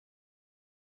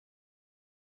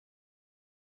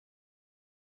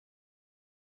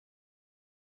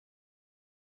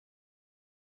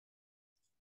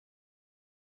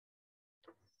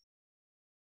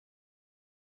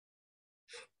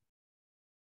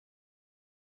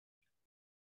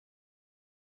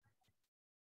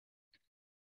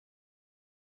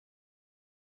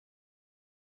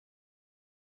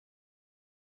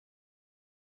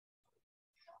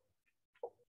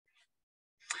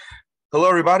Hello,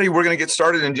 everybody. We're going to get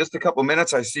started in just a couple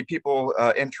minutes. I see people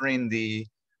entering the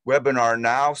webinar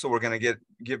now, so we're going to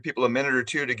give people a minute or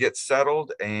two to get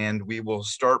settled, and we will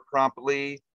start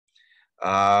promptly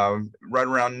right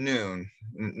around noon.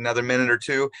 Another minute or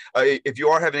two. If you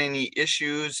are having any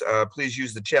issues, please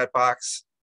use the chat box.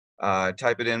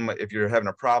 Type it in if you're having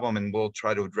a problem, and we'll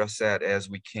try to address that as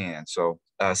we can. So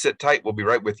sit tight. We'll be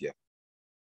right with you.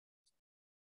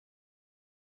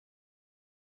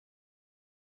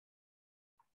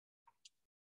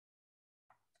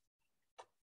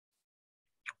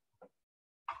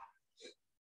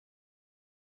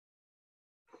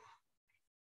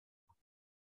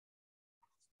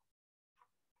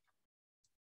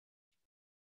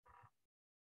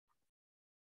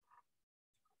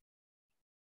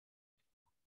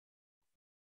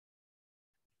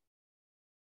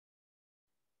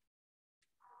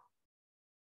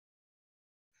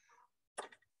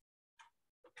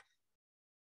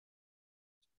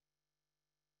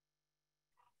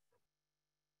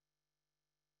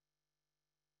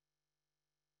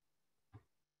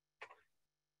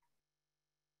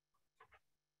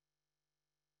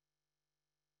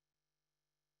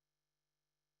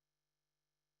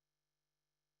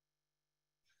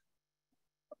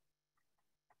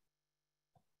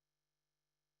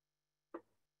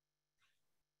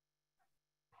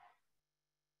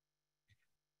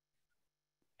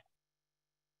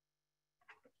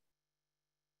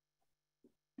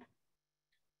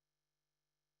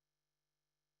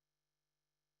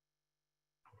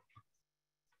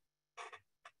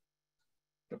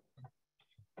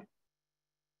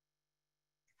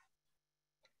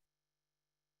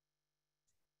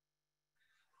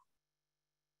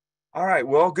 All right.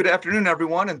 Well, good afternoon,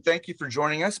 everyone, and thank you for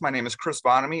joining us. My name is Chris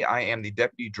Vonamy. I am the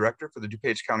Deputy Director for the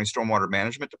DuPage County Stormwater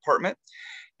Management Department,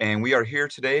 and we are here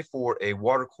today for a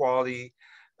water quality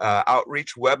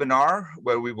outreach webinar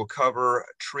where we will cover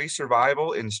tree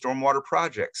survival in stormwater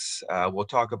projects. We'll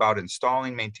talk about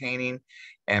installing, maintaining,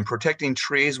 and protecting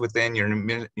trees within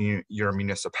your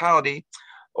municipality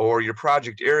or your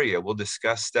project area. We'll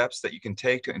discuss steps that you can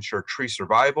take to ensure tree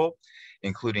survival,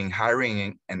 including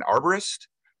hiring an arborist,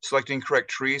 selecting correct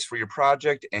trees for your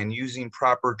project, and using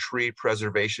proper tree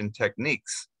preservation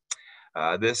techniques.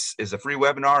 This is a free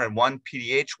webinar, and one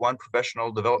PDH, one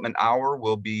professional development hour,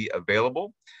 will be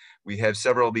available. We have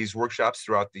several of these workshops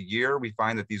throughout the year. We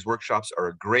find that these workshops are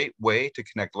a great way to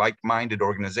connect like-minded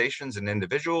organizations and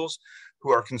individuals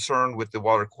who are concerned with the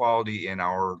water quality in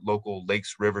our local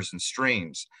lakes, rivers, and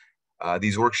streams.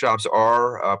 These workshops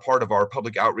are part of our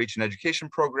public outreach and education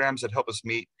programs that help us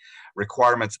meet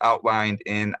requirements outlined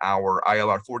in our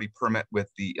ILR 40 permit with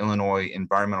the Illinois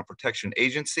Environmental Protection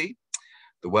Agency.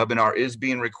 The webinar is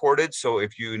being recorded, so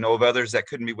if you know of others that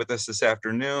couldn't be with us this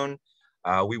afternoon,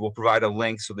 we will provide a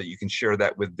link so that you can share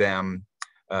that with them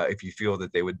if you feel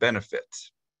that they would benefit.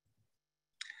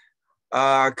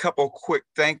 A couple quick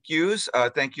thank yous.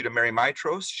 Thank you to Mary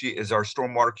Mitros. She is our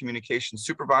Stormwater Communications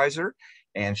Supervisor,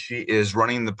 and she is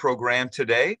running the program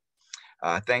today.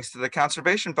 Thanks to the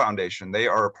Conservation Foundation. They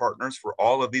are our partners for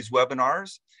all of these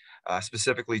webinars,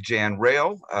 specifically Jan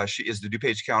Rail. She is the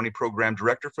DuPage County Program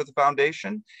Director for the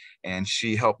Foundation, and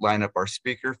she helped line up our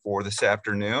speaker for this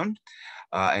afternoon.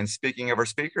 And speaking of our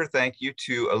speaker, thank you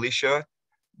to Alicia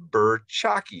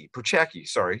Burchaki,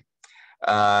 sorry.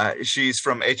 She's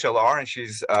from HLR, and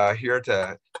she's here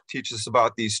to teach us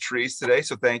about these trees today.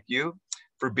 So thank you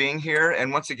for being here.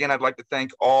 And once again, I'd like to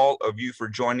thank all of you for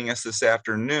joining us this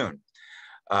afternoon.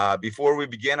 Before we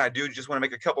begin, I do just want to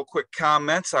make a couple quick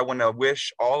comments. I want to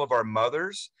wish all of our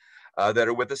mothers that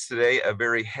are with us today a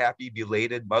very happy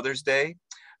belated Mother's Day.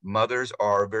 Mothers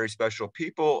are very special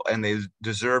people, and they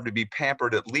deserve to be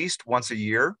pampered at least once a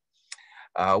year.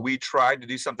 We tried to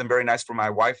do something very nice for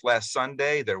my wife last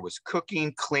Sunday. There was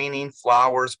cooking, cleaning,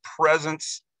 flowers,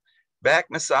 presents, back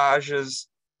massages,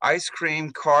 ice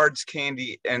cream, cards,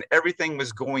 candy, and everything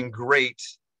was going great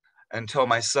until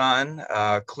my son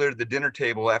cleared the dinner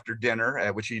table after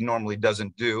dinner, which he normally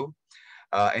doesn't do.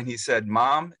 And he said,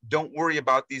 "Mom, don't worry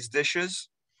about these dishes.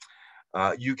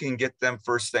 You can get them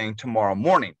first thing tomorrow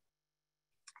morning."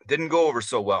 Didn't go over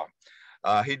so well.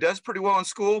 He does pretty well in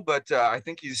school, but I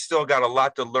think he's still got a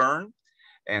lot to learn.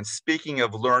 And speaking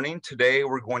of learning, today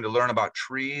we're going to learn about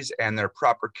trees and their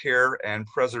proper care and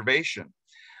preservation.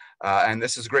 And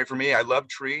this is great for me. I love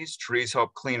trees. Trees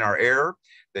help clean our air.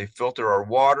 They filter our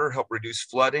water, help reduce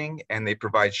flooding, and they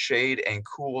provide shade and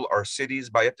cool our cities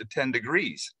by up to 10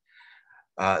 degrees.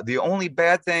 The only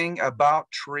bad thing about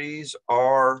trees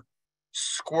are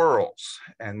squirrels.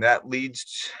 And that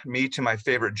leads me to my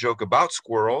favorite joke about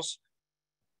squirrels.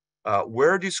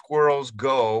 Where do squirrels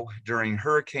go during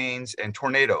hurricanes and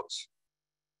tornadoes?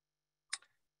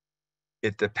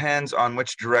 It depends on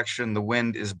which direction the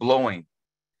wind is blowing.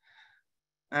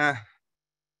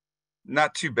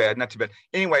 Not too bad, not too bad.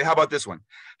 Anyway, how about this one?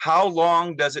 How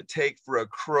long does it take for a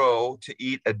crow to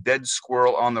eat a dead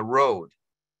squirrel on the road?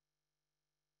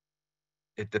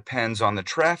 It depends on the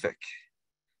traffic.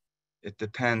 It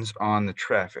depends on the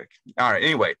traffic. All right,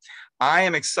 anyway, I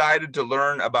am excited to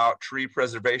learn about tree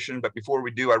preservation, but before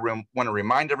we do, I want to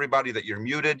remind everybody that you're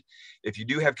muted. If you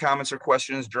do have comments or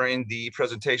questions during the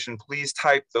presentation, please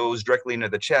type those directly into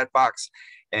the chat box,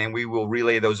 and we will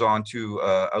relay those on to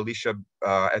Alicia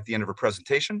at the end of her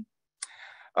presentation.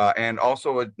 And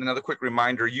also another quick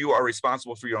reminder, you are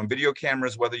responsible for your own video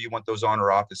cameras. Whether you want those on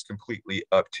or off is completely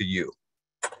up to you.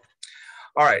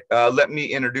 All right, let me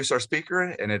introduce our speaker,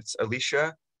 and it's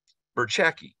Alicia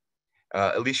Burchaki.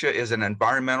 Alicia is an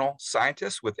environmental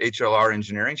scientist with HLR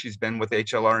Engineering. She's been with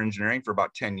HLR Engineering for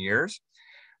about 10 years.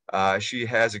 She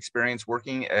has experience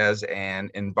working as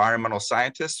an environmental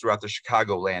scientist throughout the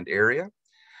Chicagoland area.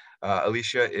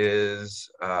 Alicia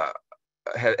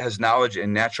has knowledge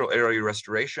in natural area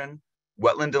restoration,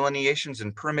 wetland delineations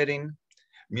and permitting,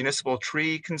 municipal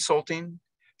tree consulting,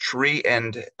 tree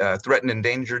and threatened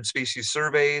endangered species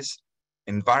surveys,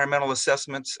 environmental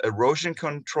assessments, erosion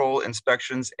control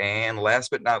inspections, and last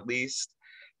but not least,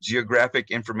 geographic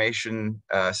information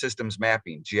systems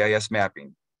mapping, GIS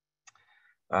mapping.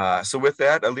 So with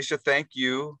that, Alicia, thank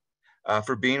you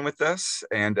for being with us.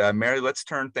 And Mary, let's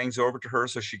turn things over to her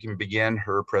so she can begin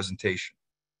her presentation.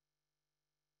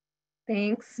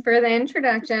 Thanks for the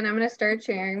introduction. I'm going to start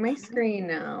sharing my screen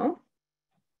now.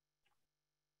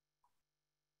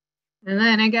 And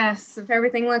then I guess if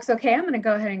everything looks okay, I'm going to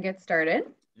go ahead and get started.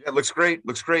 Yeah, it looks great.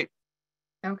 Looks great.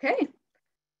 Okay.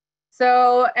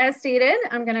 So as stated,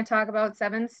 I'm going to talk about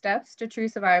 7 steps to tree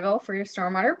survival for your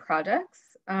stormwater projects.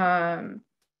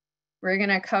 We're going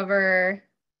to cover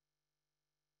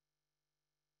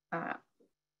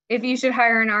if you should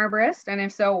hire an arborist, and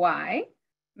if so, why,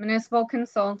 municipal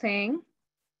consulting,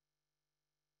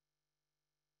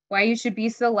 why you should be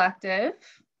selective,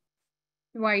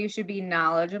 why you should be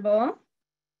knowledgeable,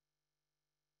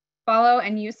 follow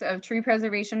and use of tree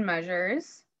preservation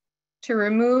measures, to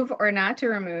remove or not to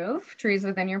remove trees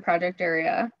within your project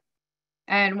area,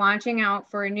 and watching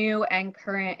out for new and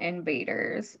current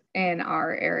invaders in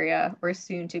our area or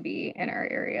soon to be in our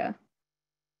area.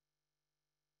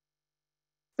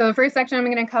 So the first section I'm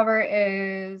going to cover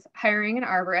is hiring an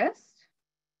arborist.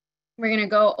 We're going to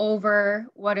go over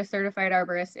what a certified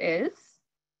arborist is,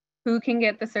 who can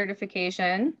get the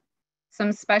certification,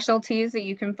 some specialties that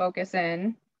you can focus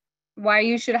in, why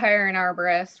you should hire an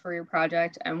arborist for your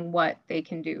project, and what they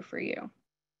can do for you.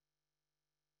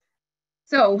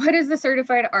 So what is the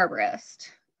certified arborist?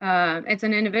 It's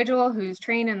an individual who's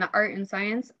trained in the art and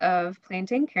science of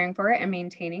planting, caring for, and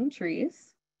maintaining trees.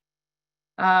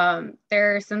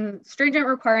 There are some stringent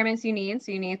requirements you need.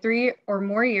 So you need 3 or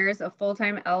more years of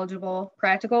full-time eligible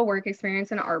practical work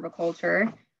experience in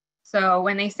arboriculture. So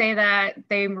when they say that,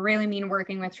 they really mean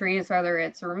working with trees, whether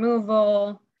it's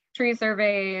removal, tree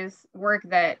surveys, work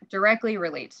that directly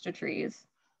relates to trees.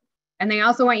 And they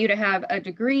also want you to have a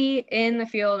degree in the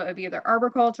field of either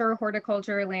arboriculture,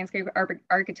 horticulture, landscape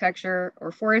architecture,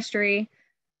 or forestry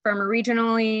from a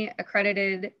regionally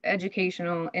accredited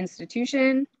educational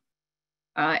institution.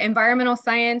 Environmental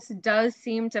science does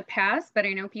seem to pass, but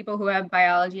I know people who have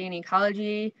biology and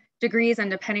ecology degrees,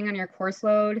 and depending on your course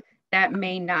load, that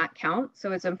may not count.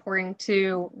 So it's important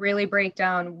to really break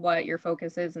down what your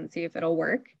focus is and see if it'll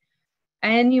work.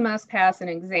 And you must pass an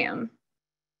exam.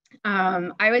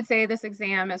 I would say this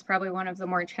exam is probably one of the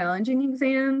more challenging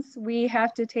exams we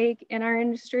have to take in our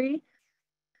industry.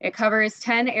 It covers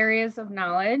 10 areas of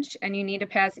knowledge, and you need to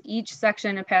pass each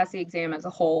section to pass the exam as a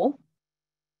whole.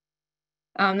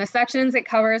 The sections it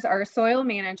covers are soil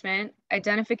management,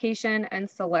 identification and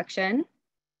selection,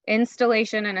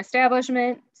 installation and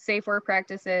establishment, safe work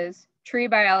practices, tree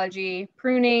biology,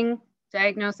 pruning,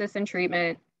 diagnosis and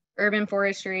treatment, urban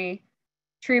forestry,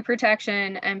 tree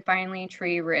protection, and finally,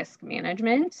 tree risk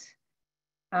management.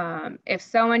 If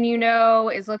someone you know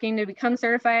is looking to become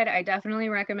certified, I definitely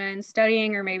recommend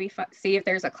studying or maybe see if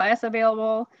there's a class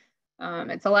available.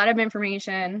 It's a lot of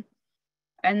information.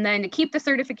 And then to keep the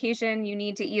certification, you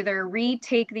need to either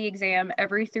retake the exam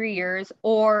every 3 years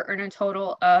or earn a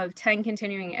total of 10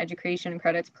 continuing education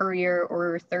credits per year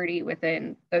or 30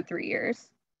 within the 3 years.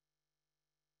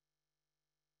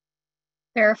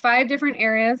 There are 5 different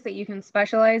areas that you can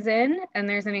specialize in, and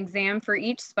there's an exam for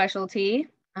each specialty.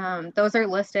 Those are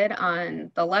listed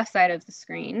on the left side of the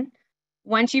screen.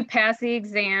 Once you pass the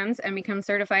exams and become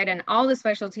certified in all the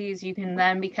specialties, you can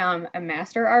then become a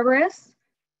master arborist.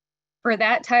 For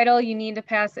that title, you need to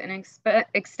pass an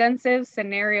extensive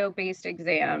scenario-based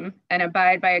exam and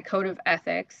abide by a code of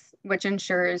ethics, which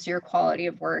ensures your quality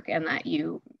of work and that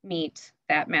you meet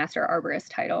that Master Arborist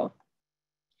title.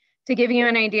 To give you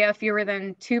an idea, fewer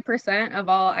than 2% of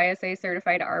all ISA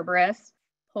certified arborists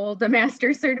hold the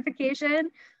master certification.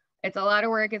 It's a lot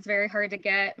of work. It's very hard to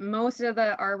get. Most of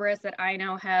the arborists that I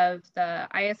know have the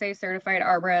ISA certified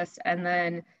arborist and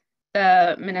then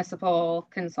the municipal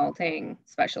consulting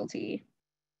specialty.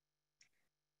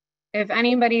 If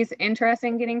anybody's interested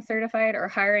in getting certified or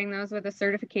hiring those with a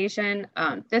certification,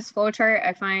 this flowchart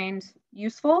I find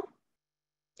useful.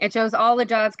 It shows all the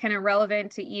jobs kind of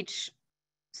relevant to each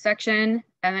section,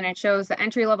 and then it shows the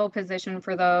entry-level position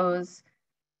for those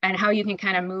and how you can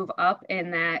kind of move up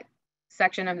in that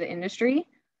section of the industry.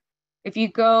 If you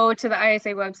go to the ISA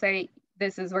website,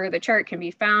 this is where the chart can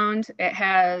be found. It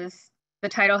has, the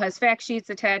title has fact sheets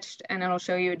attached, and it'll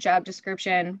show you a job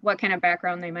description, what kind of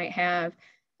background they might have,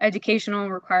 educational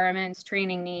requirements,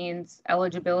 training needs,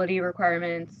 eligibility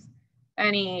requirements,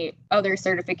 any other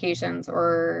certifications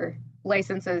or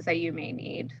licenses that you may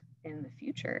need in the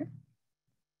future.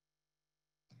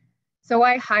 So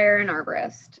why hire an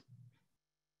arborist?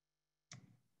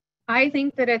 I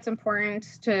think that it's important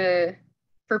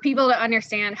for people to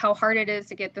understand how hard it is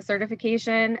to get the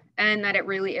certification and that it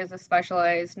really is a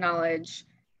specialized knowledge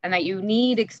and that you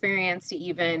need experience to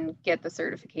even get the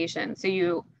certification.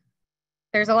 So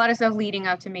there's a lot of stuff leading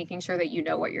up to making sure that you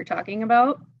know what you're talking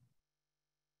about.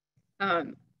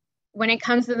 When it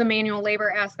comes to the manual labor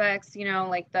aspects, you know,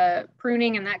 like the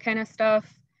pruning and that kind of stuff,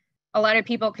 a lot of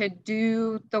people could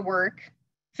do the work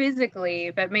physically,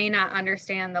 but may not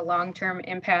understand the long-term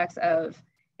impacts of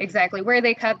exactly where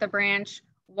they cut the branch,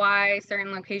 why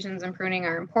certain locations in pruning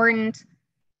are important,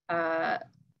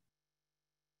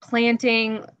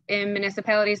 planting in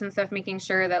municipalities and stuff, making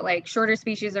sure that like shorter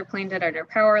species are planted under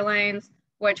power lines,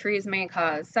 what trees may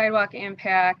cause sidewalk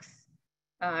impacts,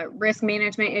 risk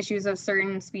management issues of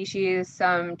certain species.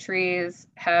 Some trees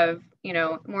have, you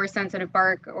know, more sensitive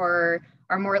bark or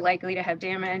are more likely to have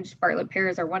damage. Bartlett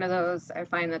pears are one of those. I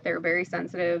find that they're very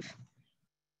sensitive.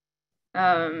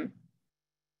 An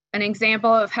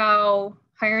example of how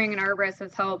hiring an arborist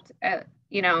has helped,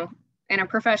 you know, in a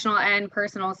professional and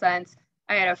personal sense.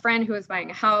 I had a friend who was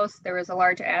buying a house. There was a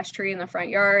large ash tree in the front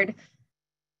yard.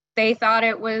 They thought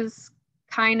it was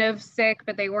kind of sick,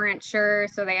 but they weren't sure.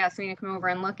 So they asked me to come over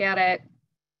and look at it.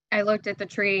 I looked at the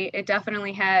tree. It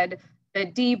definitely had the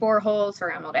D boreholes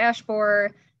for emerald ash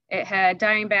borer. It had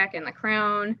dying back in the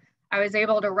crown. I was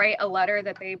able to write a letter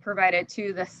that they provided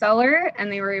to the seller,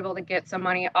 and they were able to get some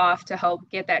money off to help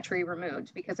get that tree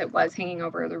removed because it was hanging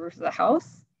over the roof of the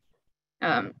house.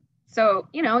 So,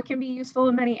 you know, it can be useful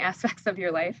in many aspects of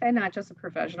your life and not just a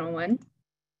professional one.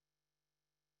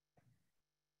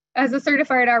 As a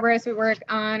certified arborist, we work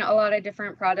on a lot of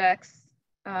different projects.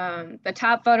 The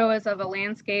top photo is of a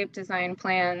landscape design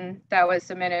plan that was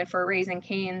submitted for Raising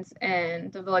Canes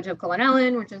in the village of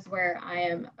Glenellen, which is where I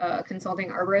am a consulting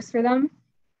arborist for them.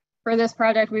 For this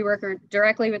project, we work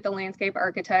directly with the landscape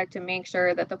architect to make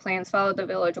sure that the plans followed the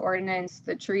village ordinance,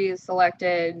 the trees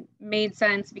selected made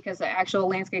sense because the actual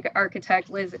landscape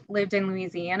architect lived in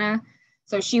Louisiana.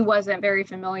 So she wasn't very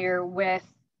familiar with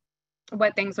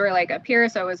what things were like up here.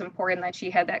 So it was important that she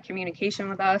had that communication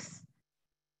with us.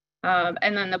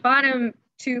 And then the bottom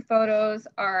two photos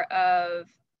are of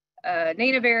a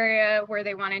native area where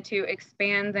they wanted to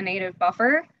expand the native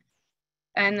buffer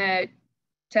and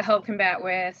to help combat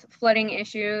with flooding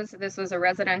issues. This was a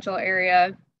residential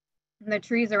area. The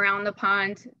trees around the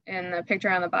pond in the picture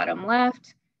on the bottom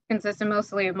left consisted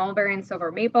mostly of mulberry and silver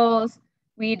maples.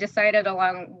 We decided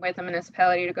along with the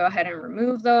municipality to go ahead and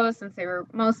remove those since they were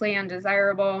mostly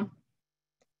undesirable.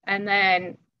 And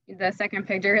then the second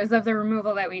picture is of the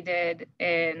removal that we did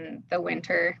in the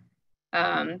winter.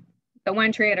 The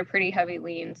one tree had a pretty heavy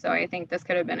lean, so I think this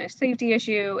could have been a safety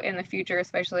issue in the future,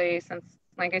 especially since,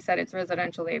 like I said, it's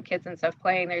residential, they have kids and stuff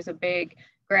playing. There's a big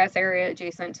grass area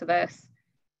adjacent to this.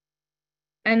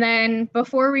 And then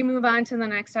before we move on to the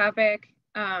next topic,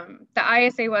 the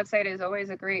ISA website is always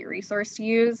a great resource to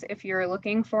use if you're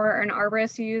looking for an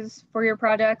arborist to use for your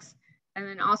projects. And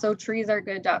then also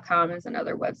treesaregood.com is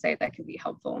another website that can be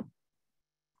helpful.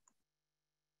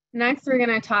 Next, we're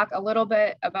going to talk a little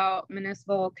bit about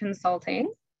municipal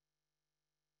consulting.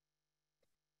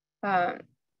 I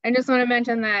just want to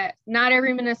mention that not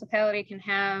every municipality can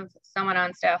have someone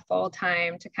on staff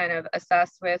full-time to kind of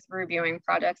assess with reviewing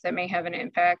projects that may have an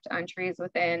impact on trees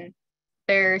within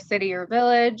their city or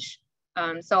village.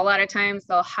 So a lot of times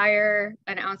they'll hire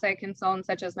an outside consultant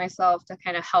such as myself to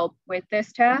kind of help with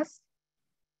this task.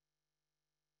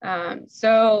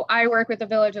 So I work with the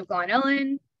Village of Glen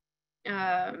Ellen.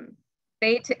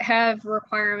 They have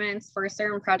requirements for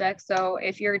certain projects. So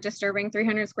if you're disturbing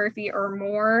 300 square feet or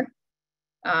more,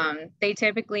 they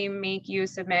typically make you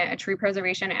submit a tree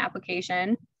preservation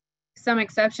application. Some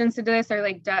exceptions to this are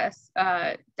like decks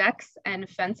and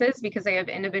fences because they have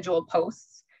individual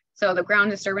posts. So the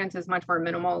ground disturbance is much more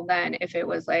minimal than if it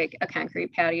was like a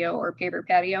concrete patio or paver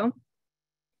patio.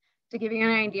 To give you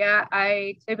an idea,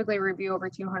 I typically review over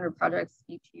 200 projects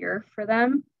each year for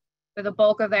them, with the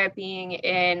bulk of that being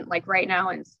in like right now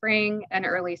in spring and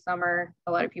early summer.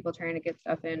 A lot of people trying to get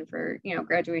stuff in for, you know,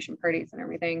 graduation parties and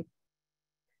everything.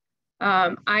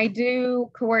 I do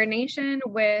coordination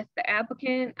with the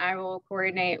applicant. I will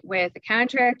coordinate with the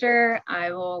contractor.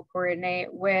 I will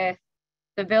coordinate with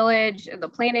the village, the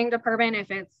planning department,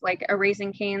 if it's like a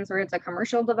Raising Cane's where it's a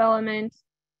commercial development.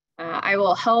 I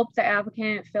will help the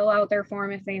applicant fill out their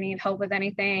form if they need help with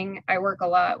anything. I work a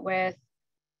lot with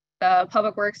the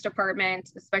Public Works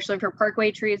Department, especially for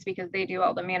parkway trees, because they do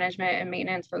all the management and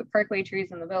maintenance for the parkway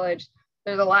trees in the village.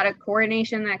 There's a lot of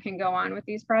coordination that can go on with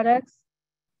these projects.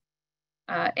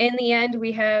 In the end,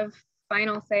 we have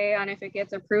final say on if it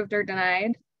gets approved or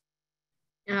denied.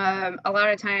 A lot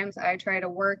of times I try to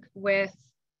work with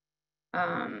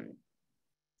the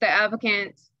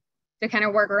applicant to kind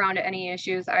of work around any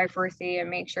issues I foresee and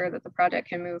make sure that the project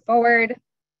can move forward.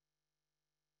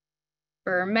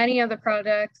 For many of the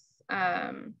projects,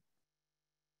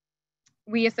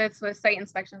 we assist with site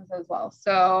inspections as well.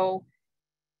 So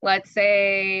let's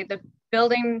say the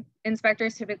building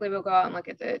inspectors typically will go out and look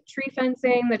at the tree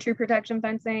fencing, the tree protection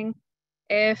fencing.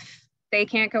 If they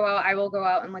can't go out, I will go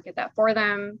out and look at that for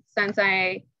them. Since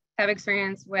I have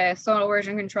experience with soil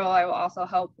erosion control, I will also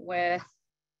help with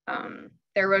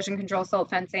their erosion control silt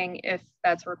fencing if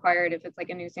that's required, if it's like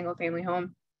a new single family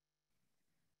home.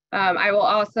 I will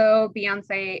also be on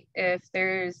site if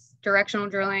there's directional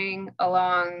drilling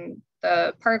along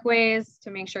the parkways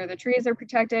to make sure the trees are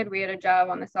protected. We had a job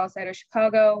on the south side of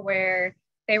Chicago where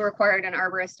they required an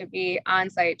arborist to be on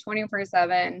site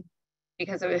 24/7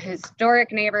 because of a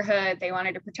historic neighborhood. They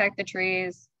wanted to protect the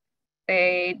trees.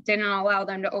 They didn't allow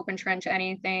them to open trench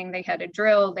anything. They had to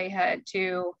drill, they had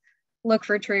to look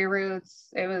for tree roots.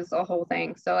 It was a whole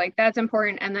thing. So like that's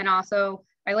important. And then also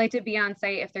I like to be on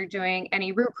site if they're doing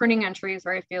any root pruning on trees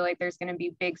where I feel like there's going to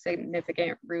be big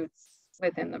significant roots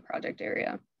within the project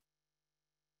area.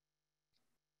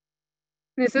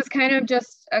 This is kind of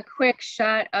just a quick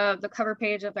shot of the cover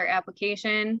page of their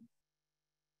application.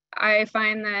 I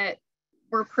find that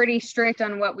we're pretty strict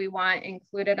on what we want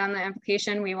included on the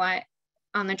application. We want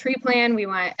on the tree plan, we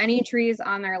want any trees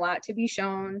on their lot to be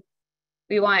shown.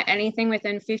 We want anything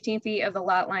within 15 feet of the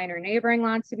lot line or neighboring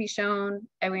lots to be shown,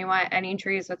 and we want any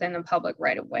trees within the public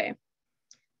right-of-way.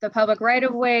 The public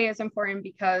right-of-way is important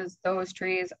because those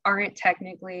trees aren't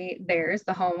technically theirs,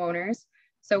 the homeowners.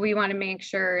 So we want to make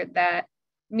sure that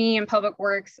me and Public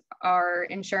Works are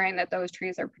ensuring that those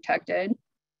trees are protected.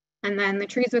 And then the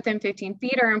trees within 15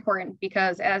 feet are important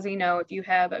because, as you know, if you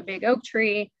have a big oak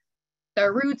tree, the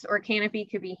roots or canopy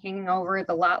could be hanging over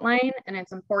the lot line, and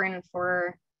it's important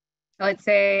for, let's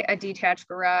say, a detached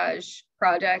garage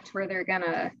project where they're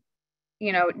gonna,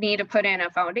 you know, need to put in a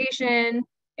foundation.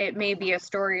 It may be a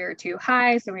story or two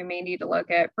high, so we may need to look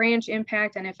at branch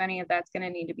impact, and if any of that's gonna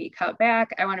need to be cut back,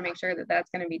 I wanna make sure that that's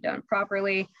gonna be done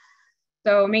properly.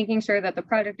 So making sure that the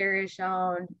project area is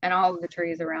shown and all of the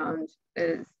trees around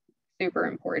is super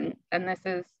important. And this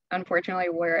is unfortunately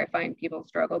where I find people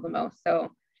struggle the most.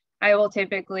 So I will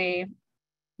typically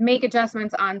make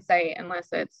adjustments on site unless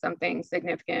it's something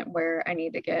significant where I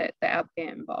need to get the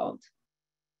applicant involved.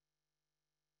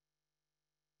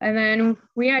 And then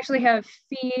we actually have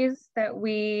fees that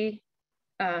we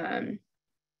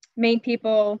make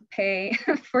people pay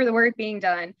for the work being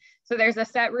done. So there's a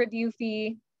set review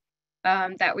fee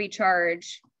that we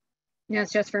charge. You know,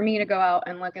 it's just for me to go out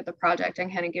and look at the project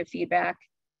and kind of give feedback.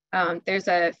 There's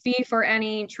a fee for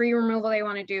any tree removal they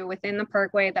want to do within the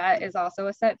parkway. That is also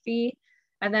a set fee.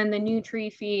 And then the new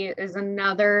tree fee is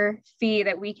another fee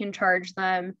that we can charge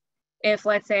them if,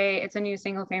 let's say, it's a new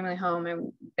single family home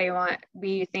and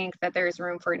we think that there's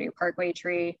room for a new parkway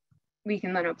tree, we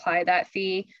can then apply that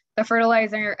fee. The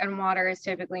fertilizer and water is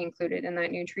typically included in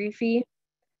that new tree fee.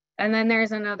 And then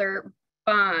there's another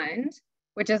bond,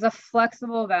 which is a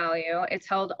flexible value. It's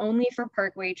held only for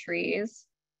parkway trees.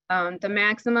 The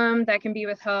maximum that can be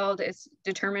withheld is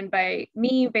determined by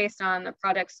me based on the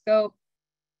project scope.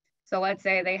 So let's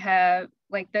say they have,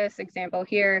 like this example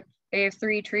here, they have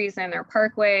 3 trees in their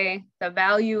parkway. The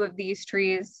value of these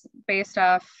trees based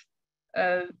off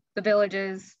of the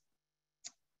village's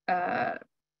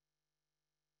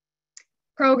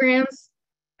programs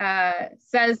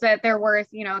says that they're worth,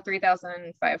 you know,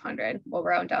 3,500. We'll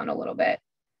round down a little bit.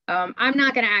 I'm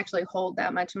not going to actually hold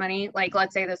that much money. Like,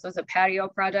 let's say this was a patio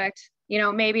project, you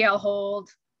know, maybe I'll hold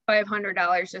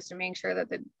 $500 just to make sure that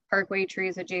the parkway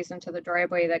trees adjacent to the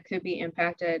driveway that could be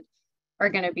impacted are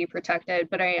going to be protected.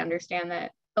 But I understand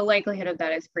that the likelihood of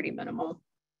that is pretty minimal.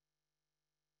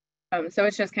 So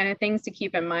it's just kind of things to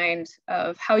keep in mind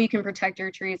of how you can protect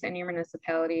your trees in your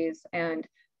municipalities and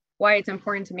why it's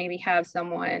important to maybe have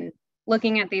someone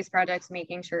looking at these projects,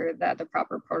 making sure that the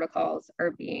proper protocols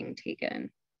are being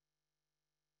taken.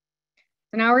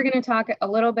 So now we're going to talk a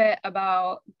little bit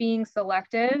about being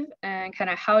selective and kind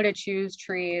of how to choose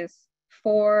trees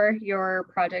for your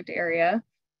project area.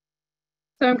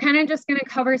 So I'm kind of just going to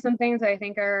cover some things that I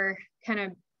think are kind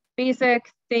of basic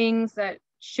things that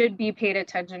should be paid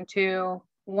attention to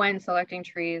when selecting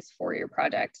trees for your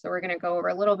project. So we're going to go over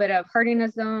a little bit of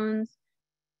hardiness zones,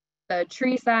 the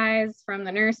tree size from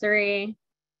the nursery,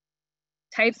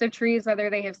 types of trees, whether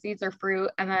they have seeds or fruit,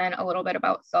 and then a little bit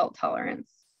about salt tolerance.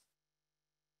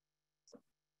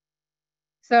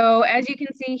 So as you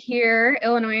can see here,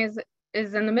 Illinois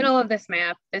is in the middle of this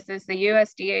map. This is the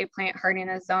USDA plant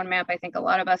hardiness zone map. I think a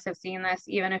lot of us have seen this,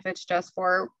 even if it's just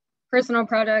for personal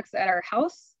products at our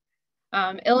house.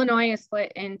 Illinois is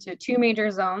split into two major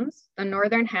zones. The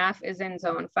northern half is in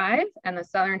zone 5 and the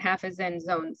southern half is in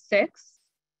zone 6.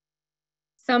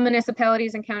 Some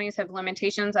municipalities and counties have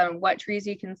limitations on what trees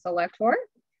you can select for.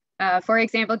 For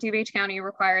example, DuPage County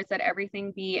requires that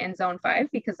everything be in zone 5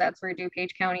 because that's where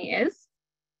DuPage County is.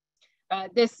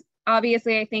 This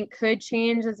obviously I think could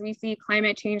change as we see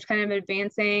climate change kind of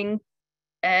advancing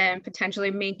and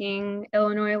potentially making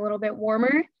Illinois a little bit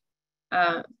warmer.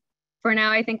 For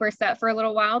now, I think we're set for a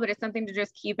little while, but it's something to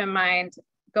just keep in mind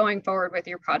going forward with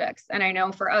your products. And I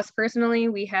know for us personally,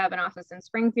 we have an office in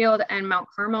Springfield and Mount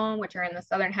Carmel, which are in the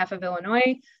southern half of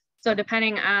Illinois. So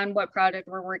depending on what project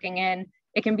we're working in,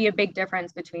 it can be a big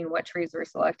difference between what trees we're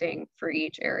selecting for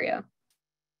each area.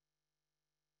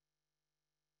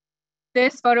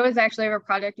 This photo is actually of a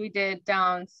project we did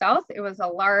down south. It was a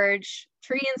large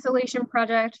tree installation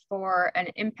project for an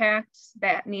impact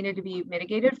that needed to be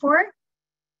mitigated for.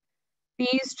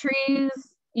 These trees,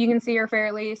 you can see, are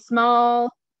fairly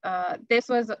small. This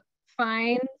was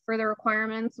fine for the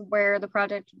requirements where the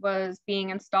project was being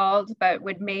installed, but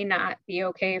may not be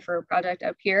okay for a project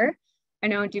up here. I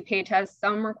know DuPage has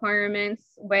some requirements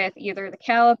with either the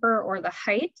caliper or the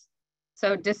height.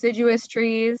 So deciduous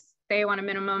trees, they want a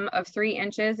minimum of 3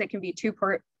 inches. It can be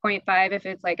 2.5 if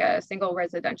it's like a single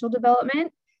residential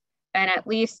development, and at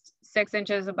least 6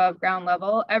 inches above ground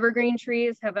level. Evergreen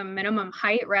trees have a minimum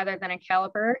height rather than a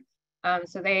caliper.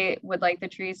 So they would like the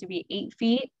trees to be 8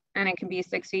 feet, and it can be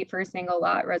 6 feet for a single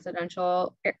lot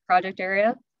residential project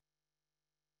area.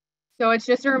 So it's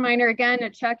just a reminder again to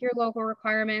check your local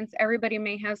requirements. Everybody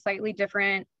may have slightly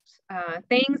different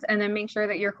things, and then make sure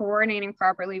that you're coordinating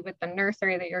properly with the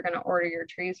nursery that you're going to order your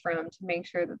trees from to make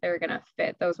sure that they're going to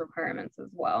fit those requirements as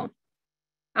well.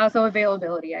 Also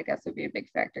availability, I guess, would be a big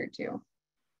factor too.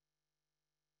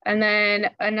 And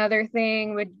then another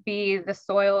thing would be the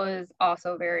soil is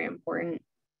also very important.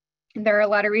 There are a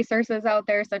lot of resources out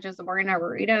there, such as the Morgan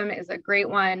Arboretum is a great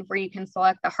one where you can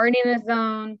select the hardiness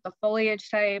zone, the foliage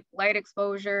type, light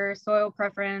exposure, soil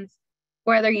preference,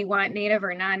 whether you want native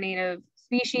or non-native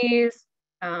species,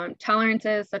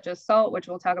 tolerances such as salt, which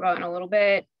we'll talk about in a little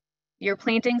bit, your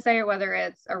planting site, whether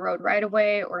it's a road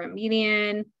right-of-way or a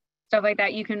median, stuff like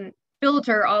that. You can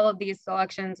filter all of these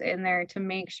selections in there to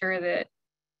make sure that,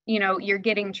 you know, you're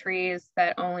getting trees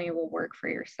that only will work for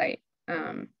your site.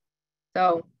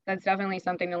 So that's definitely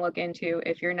something to look into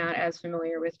if you're not as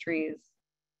familiar with trees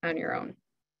on your own.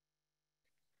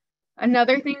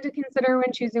 Another thing to consider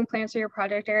when choosing plants for your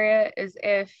project area is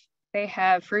if they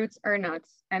have fruits or nuts.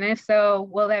 And if so,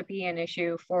 will that be an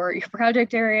issue for your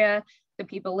project area, the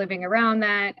people living around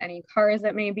that, any cars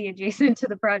that may be adjacent to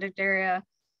the project area?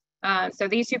 So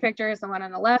these two pictures, the one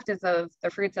on the left is of the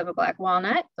fruits of a black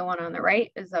walnut. The one on the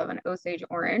right is of an Osage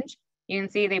orange. You can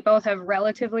see they both have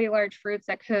relatively large fruits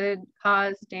that could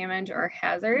cause damage or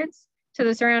hazards to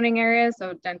the surrounding area.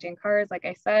 So denting cars, like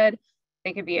I said,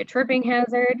 they could be a tripping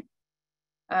hazard.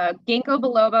 Ginkgo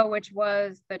biloba, which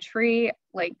was the tree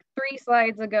like 3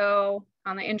 slides ago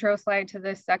on the intro slide to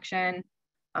this section,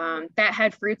 that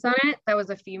had fruits on it. That was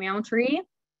a female tree.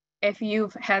 If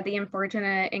you've had the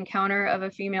unfortunate encounter of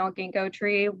a female ginkgo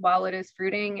tree while it is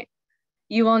fruiting,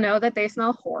 you will know that they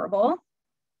smell horrible.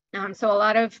 So a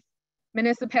lot of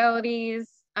municipalities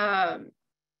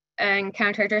and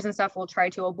contractors and stuff will try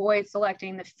to avoid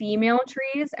selecting the female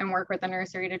trees and work with the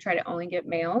nursery to try to only get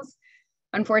males.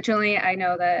 Unfortunately, I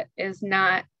know that is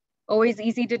not always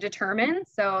easy to determine.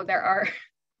 So there are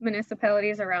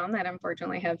municipalities around that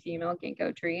unfortunately have female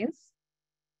ginkgo trees.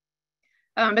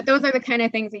 But those are the kind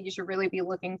of things that you should really be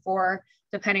looking for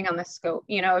depending on the scope.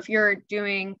 You know, if you're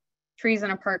doing trees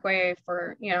in a parkway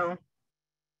for, you know,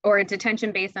 or a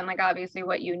detention basin, like obviously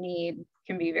what you need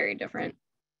can be very different.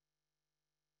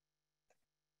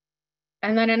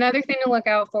 And then another thing to look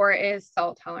out for is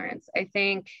salt tolerance. I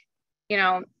think, you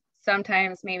know,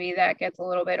 sometimes maybe that gets a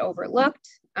little bit overlooked,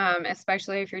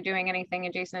 especially if you're doing anything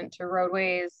adjacent to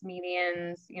roadways,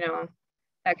 medians, you know,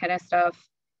 that kind of stuff.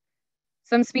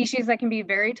 Some species that can be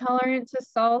very tolerant to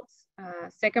salt,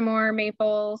 sycamore,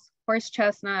 maples, horse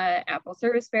chestnut, apple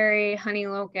serviceberry, honey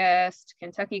locust,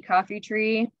 Kentucky coffee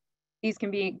tree. These can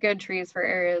be good trees for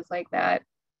areas like that.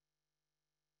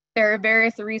 There are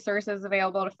various resources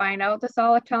available to find out the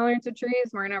salt tolerance of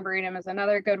trees. Morgan Arboretum is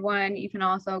another good one. You can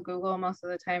also Google most of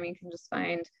the time, you can just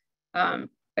find, but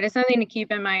it's something to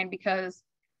keep in mind because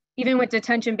even with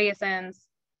detention basins,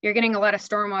 you're getting a lot of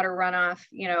stormwater runoff,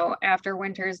 you know, after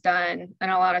winter's done and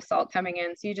a lot of salt coming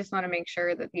in. So you just want to make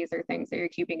sure that these are things that you're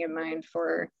keeping in mind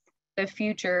for the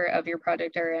future of your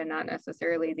project area, not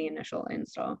necessarily the initial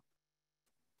install.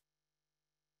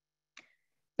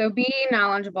 So be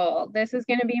knowledgeable. This is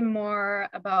going to be more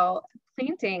about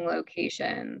planting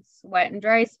locations, wet and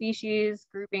dry species,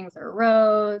 groupings or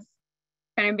rows,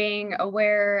 kind of being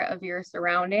aware of your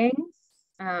surroundings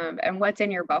and what's in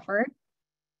your buffer.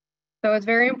 So it's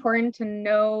very important to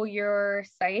know your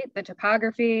site, the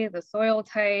topography, the soil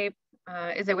type,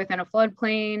 is it within a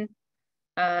floodplain?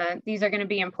 These are going to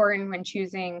be important when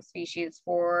choosing species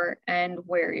for and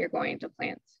where you're going to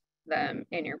plant them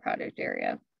in your project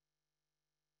area.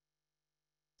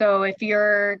 So if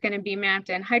you're going to be mapped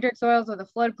in hydric soils with a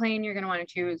floodplain, you're going to want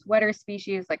to choose wetter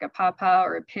species like a pawpaw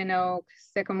or a pin oak,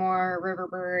 sycamore, river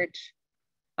birch.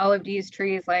 All of these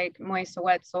trees like moist to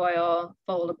wet soil,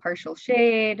 full to partial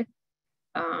shade.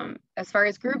 As far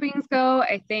as groupings go,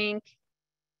 I think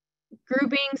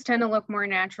groupings tend to look more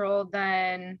natural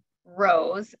than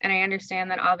rows. And I understand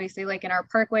that obviously like in our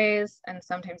parkways and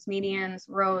sometimes medians,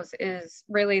 rows is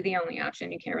really the only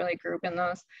option. You can't really group in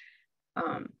those.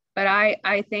 But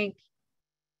I think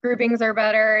groupings are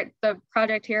better. The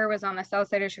project here was on the south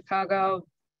side of Chicago.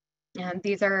 And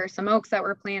these are some oaks that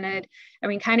were planted. And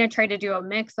we kind of tried to do a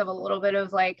mix of a little bit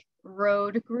of like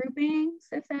road groupings,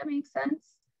 if that makes sense.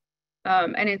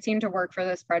 And it seemed to work for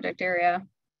this project area.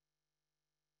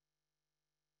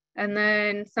 And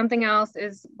then something else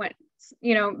is what,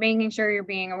 you know, making sure you're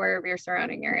being aware of your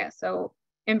surrounding area. So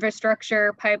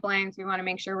infrastructure, pipelines, we want to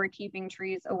make sure we're keeping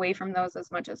trees away from those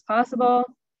as much as possible.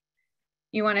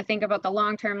 You want to think about the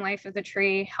long-term life of the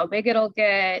tree, how big it'll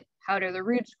get, how do the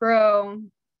roots grow.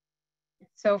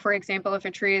 So for example, if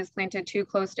a tree is planted too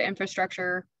close to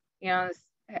infrastructure, you know, this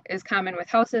is common with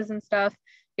houses and stuff,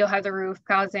 you'll have the roof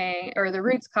causing, or the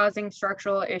roots causing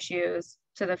structural issues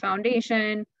to the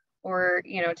foundation or,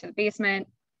 you know, to the basement.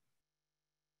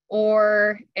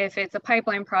 Or if it's a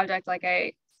pipeline project, like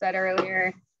I said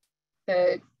earlier,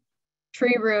 the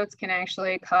tree roots can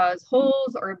actually cause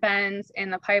holes or bends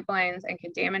in the pipelines and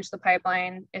can damage the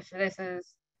pipeline. If this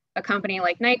is a company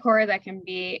like Nicor, that can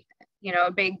be, you know,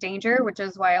 a big danger, which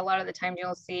is why a lot of the time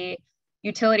you'll see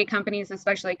utility companies,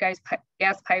 especially gas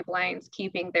pipelines,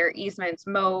 keeping their easements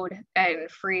mowed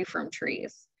and free from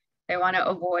trees. They want to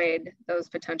avoid those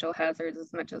potential hazards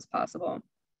as much as possible.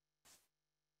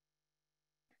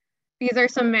 These are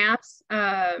some maps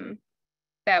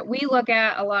that we look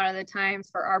at a lot of the times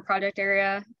for our project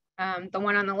area. The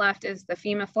one on the left is the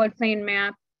FEMA floodplain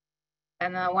map,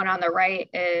 and the one on the right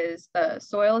is the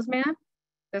soils map.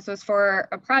 This was for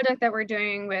a project that we're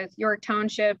doing with York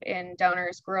Township in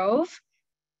Downers Grove.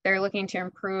 They're looking to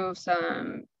improve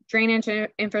some drainage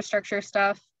infrastructure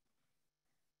stuff.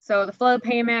 So the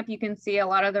floodplain map, you can see a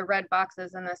lot of the red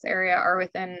boxes in this area are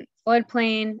within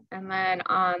floodplain. And then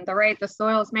on the right, the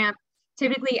soils map,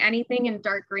 typically anything in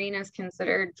dark green is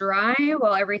considered dry,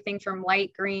 while everything from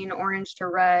light green, orange to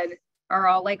red are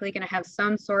all likely going to have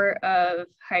some sort of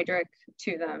hydric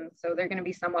to them. So they're going to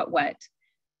be somewhat wet.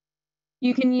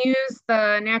 You can use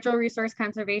the Natural Resource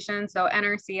Conservation, so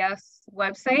NRCS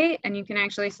website, and you can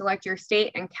actually select your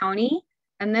state and county.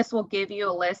 And this will give you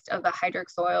a list of the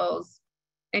hydric soils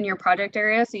in your project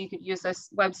area. So you could use this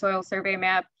web soil survey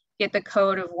map, get the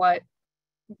code of what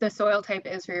the soil type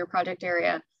is for your project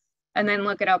area, and then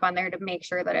look it up on there to make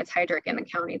sure that it's hydric in the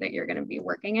county that you're going to be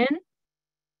working in.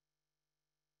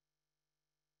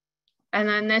 And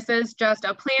then this is just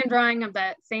a plan drawing of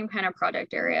that same kind of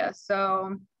project area.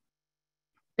 So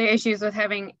the issues with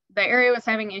the area was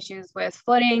having issues with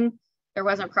flooding. There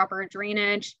wasn't proper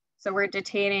drainage. So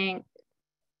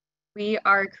we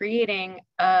are creating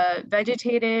a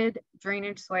vegetated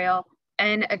drainage swale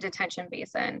and a detention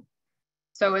basin.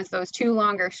 So it's those two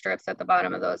longer strips at the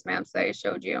bottom of those maps that I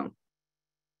showed you.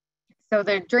 So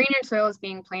the drainage swale is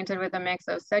being planted with a mix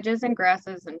of sedges and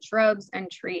grasses and shrubs and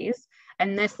trees.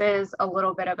 And this is a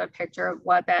little bit of a picture of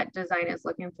what that design is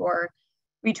looking for.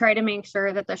 We try to make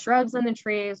sure that the shrubs and the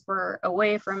trees were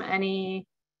away from any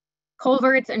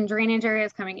culverts and drainage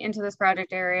areas coming into this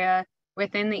project area,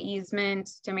 within the easement,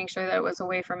 to make sure that it was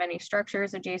away from any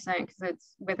structures adjacent because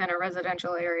it's within a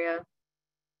residential area.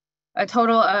 A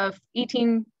total of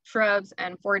 18 shrubs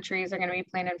and 4 trees are going to be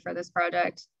planted for this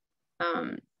project.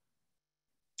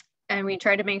 And we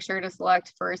try to make sure to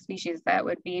select for species that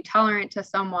would be tolerant to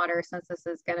some water, since this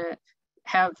is going to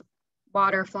have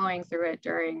water flowing through it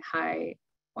during high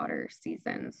water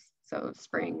seasons, so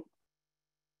spring.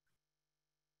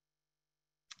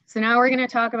 So now we're going to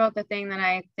talk about the thing that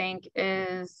I think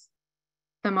is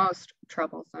the most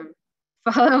troublesome: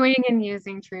 following and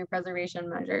using tree preservation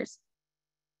measures.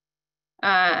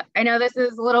 I know this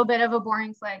is a little bit of a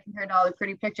boring slide compared to all the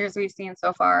pretty pictures we've seen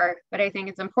so far, but I think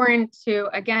it's important to,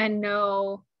 again,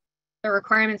 know the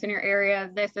requirements in your area.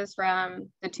 This is from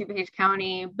the DuPage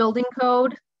County Building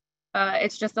Code.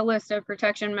 It's just a list of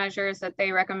protection measures that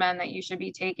they recommend that you should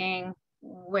be taking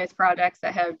with projects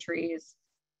that have trees.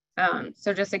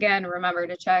 So just again, remember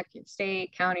to check your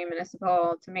state, county,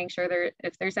 municipal to make sure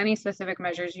if there's any specific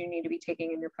measures you need to be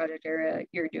taking in your project area,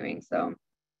 you're doing so.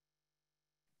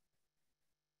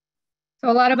 So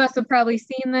a lot of us have probably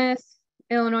seen this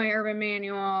Illinois Urban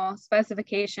Manual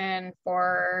specification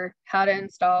for how to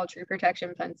install tree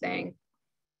protection fencing.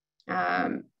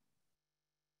 I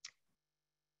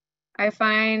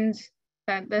find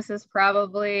that this is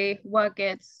probably what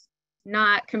gets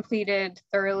not completed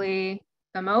thoroughly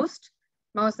the most.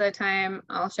 Most of the time,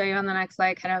 I'll show you on the next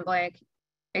slide kind of like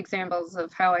examples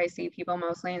of how I see people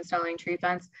mostly installing tree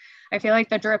fence. I feel like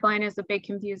the drip line is a big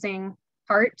confusing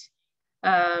part.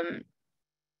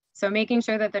 So making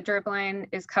sure that the drip line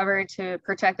is covered to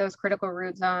protect those critical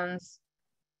root zones.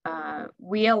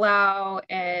 We allow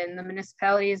in the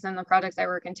municipalities and the projects I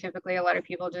work in, typically a lot of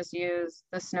people just use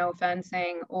the snow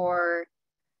fencing or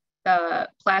the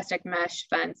plastic mesh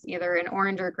fence, either in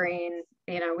orange or green.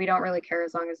 You know, we don't really care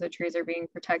as long as the trees are being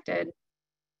protected.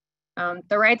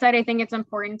 The right side, I think it's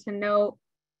important to note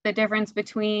the difference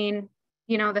between,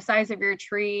 you know, the size of your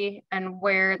tree and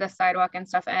where the sidewalk and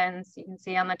stuff ends. You can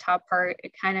see on the top part,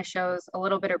 it kind of shows a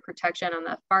little bit of protection on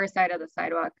the far side of the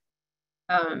sidewalk.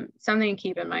 Something to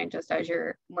keep in mind just as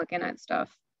you're looking at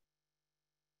stuff.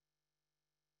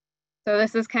 So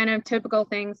this is kind of typical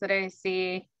things that I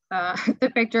see.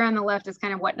 The picture on the left is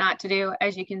kind of what not to do.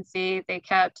 As you can see, they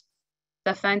kept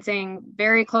the fencing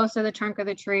very close to the trunk of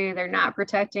the tree. They're not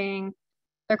protecting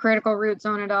the critical root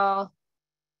zone at all.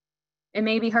 It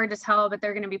may be hard to tell, but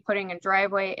they're going to be putting a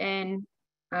driveway in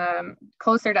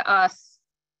closer to us.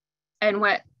 And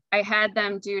what I had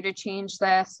them do to change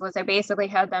this was I basically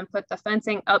had them put the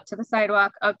fencing up to the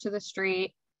sidewalk, up to the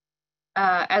street,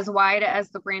 as wide as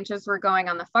the branches were going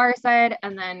on the far side,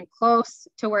 and then close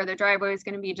to where the driveway is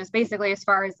going to be, just basically as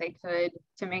far as they could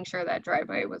to make sure that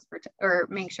driveway was or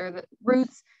make sure that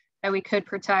roots that we could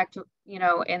protect, you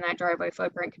know, in that driveway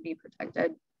footprint could be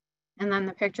protected. And then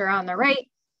the picture on the right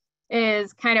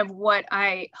is kind of what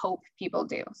I hope people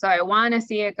do. So I want to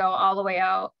see it go all the way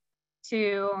out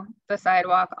to the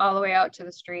sidewalk, all the way out to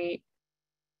the street,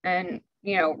 and,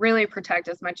 you know, really protect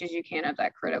as much as you can of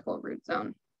that critical root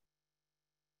zone.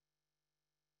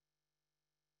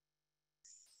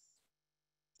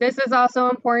 This is also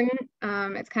important.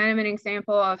 It's kind of an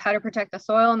example of how to protect the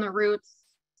soil and the roots.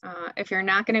 If you're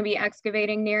not going to be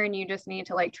excavating near and you just need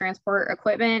to like transport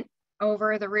equipment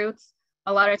over the roots,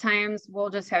 a lot of times we'll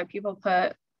just have people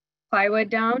put plywood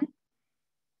down.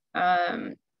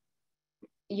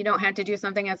 You don't have to do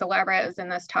something as elaborate as in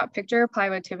this top picture.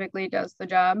 Plywood typically does the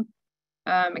job.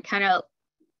 It kind of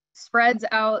spreads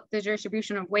out the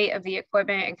distribution of weight of the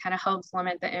equipment and kind of helps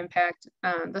limit the impact,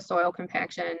 the soil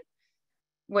compaction,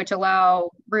 which allow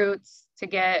roots to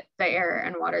get the air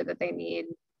and water that they need.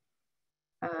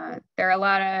 There are a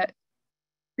lot of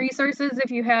resources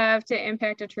if you have to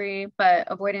impact a tree, but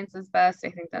avoidance is best. I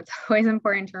think that's always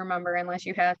important to remember. Unless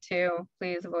you have to,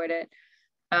 please avoid it.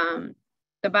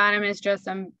 The bottom is just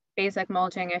some basic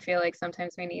mulching. I feel like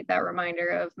sometimes we need that reminder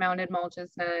of mounded mulch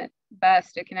is not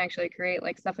best. It can actually create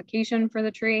like suffocation for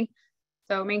the tree.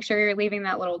 So make sure you're leaving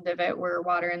that little divot where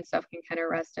water and stuff can kind of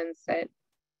rest and sit.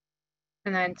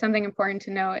 And then something important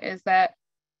to note is that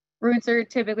roots are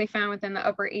typically found within the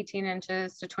upper 18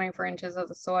 inches to 24 inches of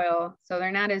the soil. So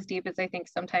they're not as deep as I think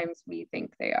sometimes we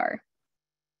think they are.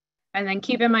 And then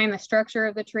keep in mind the structure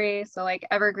of the tree. So like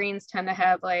evergreens tend to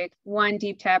have like one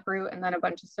deep tap root and then a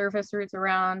bunch of surface roots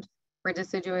around, where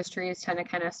deciduous trees tend to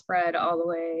kind of spread all the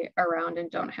way around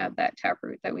and don't have that tap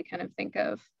root that we kind of think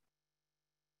of.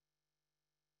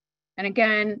 And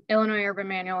again, Illinois Urban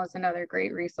Manual is another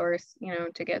great resource, you know,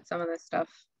 to get some of this stuff.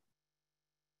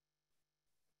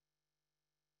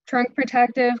 Trunk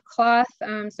protective cloth.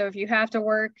 So if you have to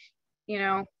work, you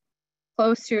know,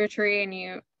 close to a tree and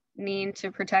you need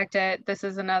to protect it, this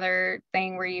is another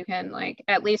thing where you can like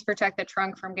at least protect the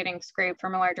trunk from getting scraped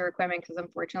from a larger equipment, because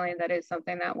unfortunately that is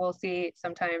something that we'll see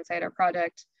sometimes. I had a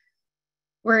project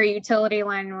where a utility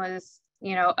line was,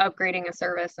 you know, upgrading a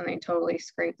service and they totally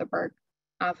scraped the bark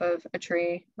off of a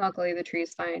tree. Luckily the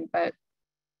tree's fine, but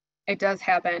it does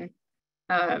happen.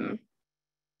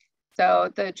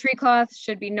 So the tree cloth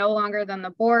should be no longer than the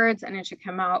boards, and it should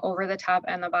come out over the top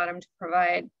and the bottom to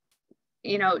provide,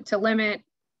 you know, to limit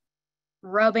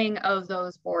rubbing of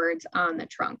those boards on the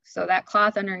trunk. So that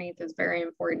cloth underneath is very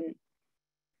important.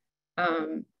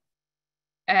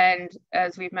 And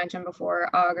as we've mentioned before,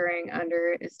 augering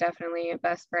under is definitely a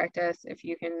best practice. If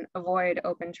you can avoid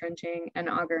open trenching and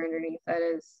auger underneath, that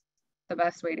is the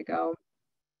best way to go.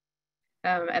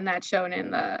 And that's shown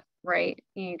in the right.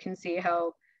 You can see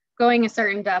how going a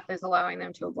certain depth is allowing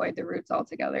them to avoid the roots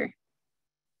altogether.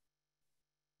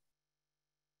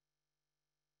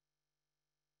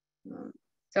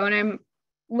 So when I'm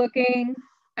looking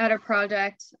at a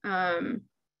project,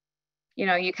 you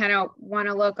know, you kind of want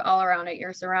to look all around at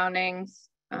your surroundings.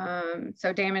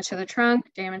 So damage to the trunk,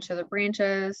 damage to the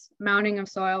branches, mounding of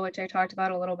soil, which I talked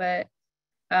about a little bit.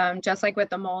 Just like with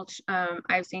the mulch,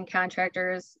 I've seen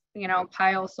contractors, you know,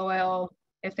 pile soil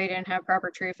if they didn't have proper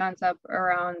tree fence up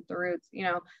around the roots. You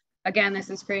know, again,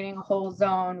 this is creating a whole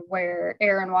zone where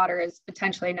air and water is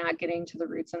potentially not getting to the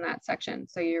roots in that section.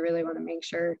 So you really want to make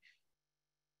sure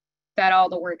that all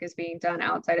the work is being done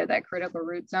outside of that critical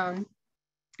root zone.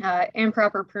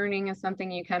 Improper pruning is something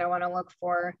you kind of want to look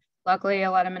for. Luckily, a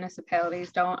lot of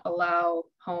municipalities don't allow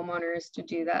homeowners to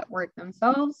do that work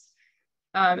themselves.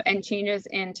 And changes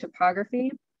in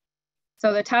topography.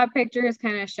 So the top picture is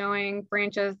kind of showing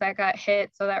branches that got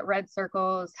hit. So that red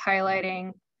circle is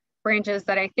highlighting branches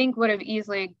that I think would have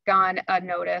easily gone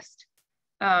unnoticed.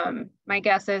 My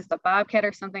guess is the bobcat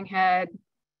or something had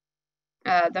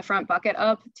the front bucket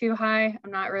up too high.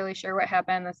 I'm not really sure what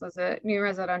happened. This was a new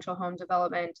residential home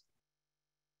development.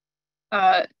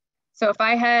 So if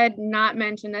I had not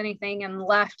mentioned anything and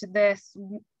left this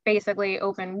basically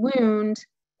open wound,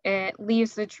 it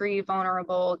leaves the tree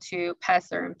vulnerable to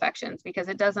pests or infections because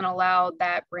it doesn't allow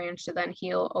that branch to then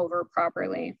heal over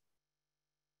properly.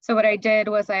 So what I did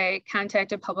was I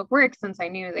contacted Public Works, since I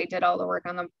knew they did all the work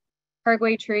on the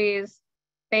parkway trees.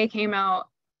 They came out,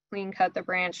 clean cut the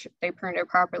branch, they pruned it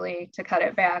properly to cut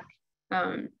it back,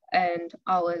 and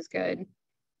all is good.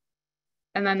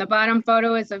 And then the bottom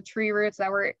photo is of tree roots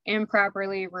that were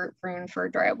improperly root pruned for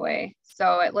driveway.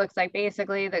 So it looks like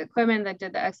basically the equipment that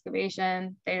did the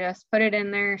excavation, they just put it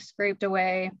in there, scraped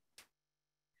away,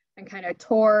 and kind of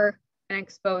tore and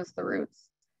exposed the roots.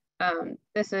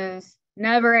 This is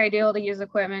never ideal to use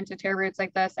equipment to tear roots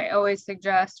like this. I always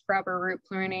suggest proper root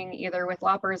pruning, either with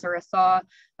loppers or a saw.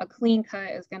 A clean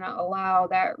cut is going to allow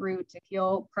that root to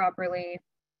heal properly,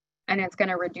 and it's going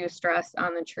to reduce stress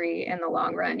on the tree in the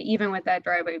long run. Even with that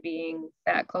driveway being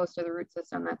that close to the root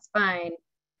system, that's fine.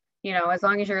 You know, as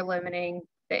long as you're limiting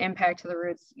the impact to the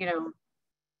roots, you know,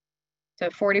 to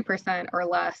 40% or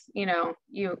less, you know,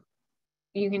 you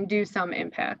can do some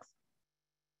impacts.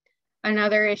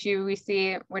 Another issue we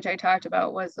see, which I talked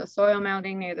about, was the soil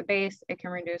mounding near the base. It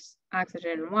can reduce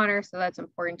oxygen and water, so that's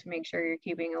important to make sure you're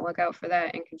keeping a lookout for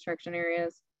that in construction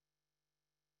areas.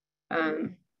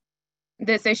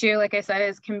 This issue, like I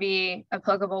said, can be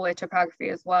applicable with topography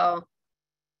as well.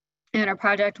 In a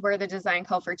project where the design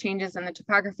called for changes in the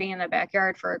topography in the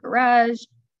backyard for a garage,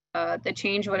 the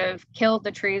change would have killed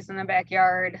the trees in the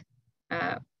backyard,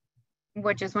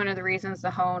 which is one of the reasons the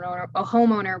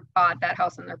homeowner bought that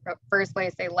house in the first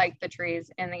place. They liked the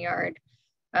trees in the yard.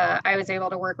 I was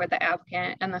able to work with the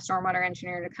applicant and the stormwater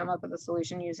engineer to come up with a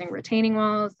solution using retaining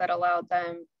walls that allowed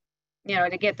them, you know,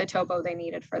 to get the topo they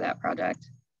needed for that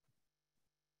project.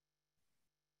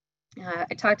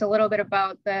 I talked a little bit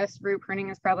about this. Root pruning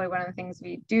is probably one of the things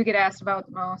we do get asked about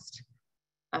the most.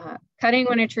 Cutting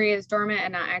when a tree is dormant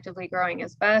and not actively growing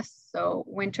is best. So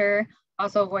winter.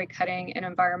 Also avoid cutting in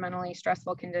environmentally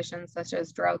stressful conditions such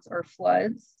as droughts or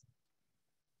floods.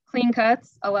 Clean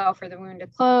cuts allow for the wound to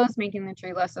close, making the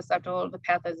tree less susceptible to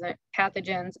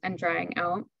pathogens and drying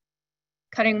out.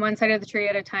 Cutting one side of the tree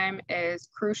at a time is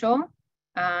crucial.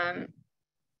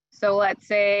 So let's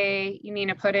say you need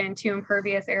to put in 2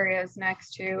 impervious areas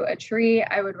next to a tree.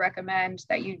 I would recommend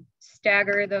that you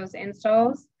stagger those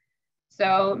installs.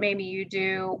 So maybe you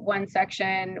do one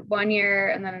section 1 year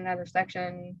and then another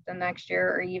section the next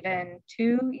year, or even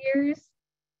 2 years,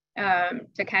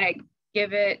 to kind of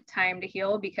give it time to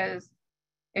heal, because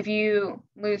if you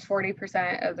lose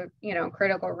 40% of the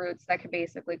critical roots, that could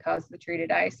basically cause the tree to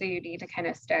die. So you need to kind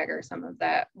of stagger some of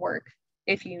that work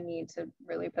if you need to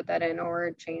really put that in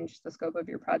or change the scope of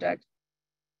your project.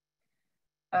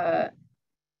 A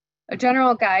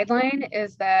general guideline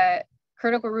is that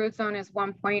critical root zone is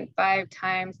 1.5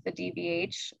 times the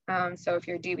DBH. So if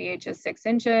your DBH is 6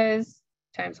 inches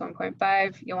times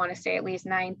 1.5, you'll want to stay at least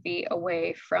 9 feet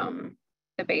away from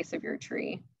the base of your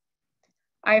tree.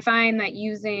 I find that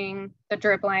using the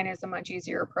drip line is a much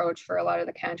easier approach for a lot of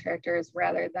the contractors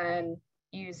rather than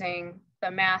using the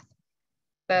math.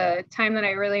 The time that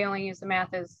I really only use the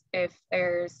math is if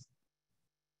there's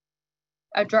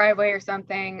a driveway or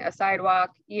something, a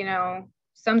sidewalk,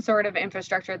 some sort of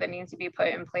infrastructure that needs to be put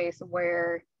in place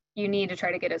where you need to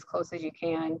try to get as close as you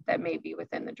can that may be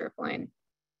within the drip line.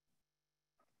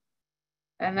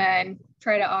 And then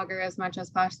try to auger as much as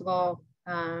possible.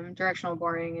 Directional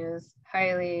boring is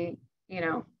highly,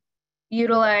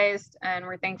 utilized, and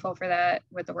we're thankful for that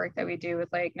with the work that we do with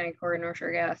like NICOR and North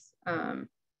Shore Gas.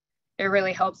 It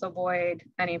really helps avoid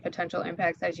any potential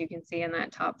impacts, as you can see in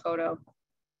that top photo.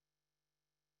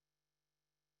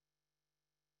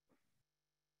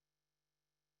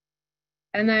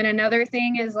 And then another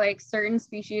thing is like certain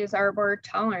species are arbor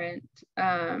tolerant.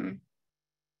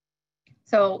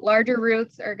 So larger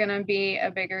roots are going to be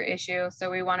a bigger issue. So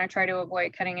we want to try to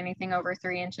avoid cutting anything over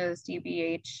 3 inches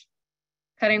DBH.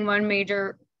 Cutting one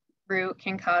major root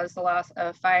can cause the loss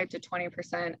of 5 to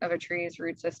 20% of a tree's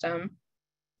root system.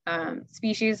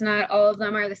 Species, not all of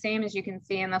them are the same, as you can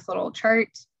see in this little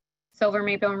chart. Silver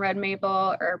maple and red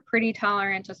maple are pretty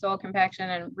tolerant to soil compaction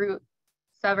and root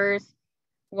severs,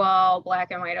 while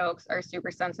black and white oaks are super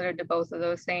sensitive to both of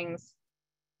those things.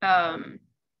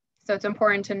 So it's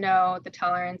important to know the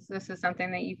tolerance. This is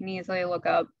something that you can easily look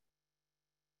up.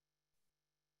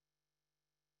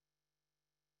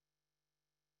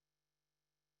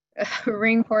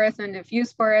 Ring porous and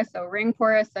diffuse porous. So ring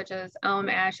porous, such as elm,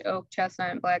 ash, oak, chestnut,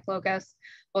 and black locust,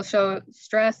 will show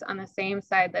stress on the same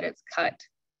side that it's cut.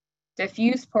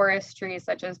 Diffuse porous trees,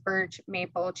 such as birch,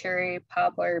 maple, cherry,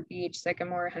 poplar, beech,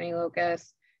 sycamore, honey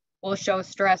locust, will show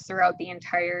stress throughout the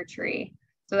entire tree.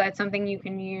 So that's something you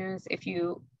can use if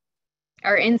you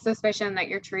are in suspicion that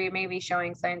your tree may be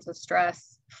showing signs of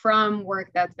stress from work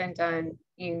that's been done.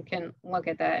 You can look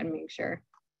at that and make sure.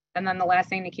 And then the last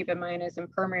thing to keep in mind is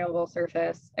impermeable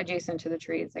surface adjacent to the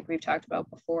trees, like we've talked about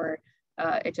before.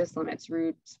 It just limits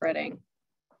root spreading.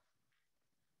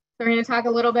 So we're going to talk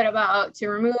a little bit about to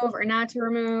remove or not to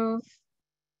remove.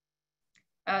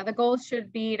 The goal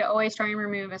should be to always try and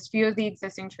remove as few of the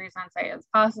existing trees on site as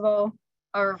possible.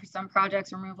 However, for some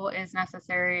projects, removal is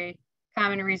necessary.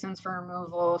 Common reasons for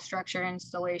removal: structure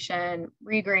installation,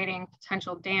 regrading,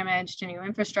 potential damage to new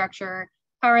infrastructure,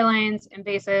 power lines,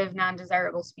 invasive,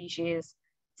 non-desirable species,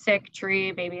 sick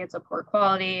tree, maybe it's a poor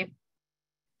quality.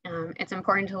 It's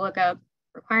important to look up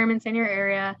requirements in your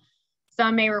area.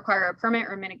 Some may require a permit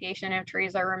or mitigation if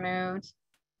trees are removed.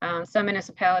 Some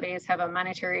municipalities have a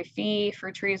monetary fee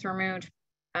for trees removed.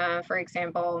 For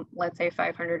example, let's say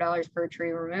 $500 per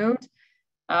tree removed.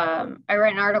 I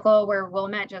read an article where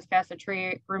Wilmette just passed a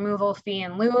tree removal fee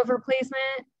in lieu of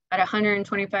replacement at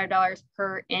 $125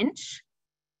 per inch,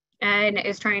 and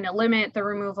is trying to limit the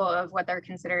removal of what they're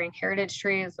considering heritage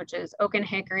trees, which is oak and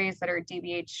hickories that are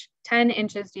DBH 10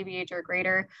 inches DBH or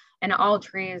greater, and all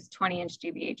trees 20-inch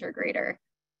DBH or greater.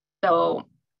 So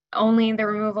the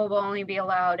removal will only be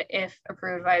allowed if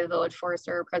approved by the village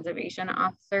forester or preservation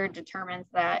officer determines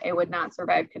that it would not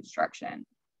survive construction.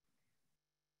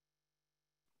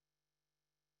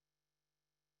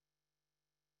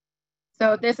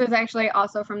 So this is actually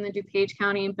also from the DuPage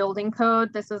County Building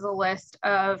Code. This is a list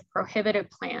of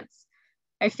prohibited plants.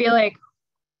 I feel like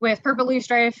with purple leaf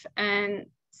strife and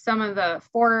some of the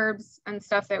forbs and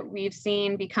stuff that we've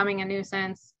seen becoming a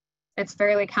nuisance, it's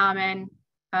fairly common,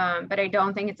 but I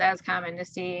don't think it's as common to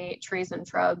see trees and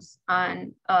shrubs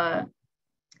on a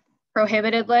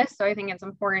prohibited list. So I think it's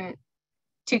important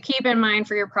to keep in mind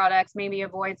for your products, maybe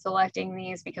avoid selecting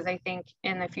these, because I think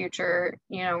in the future,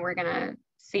 we're gonna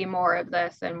see more of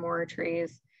this and more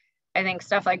trees. I think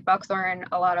stuff like buckthorn,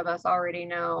 a lot of us already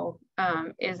know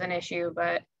is an issue,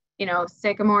 but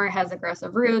sycamore has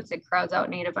aggressive roots. It crowds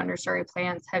out native understory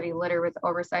plants, heavy litter with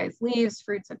oversized leaves,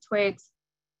 fruits, and twigs.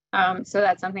 So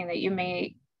that's something that you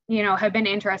may have been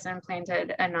interested and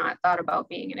planted and not thought about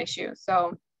being an issue.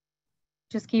 So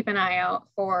just keep an eye out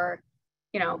for,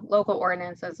 local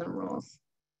ordinances and rules.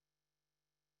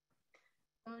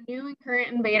 So new and current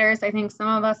invaders, I think some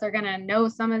of us are gonna know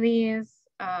some of these.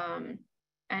 And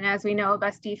as we know,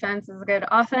 best defense is a good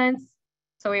offense.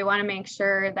 So we wanna make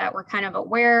sure that we're kind of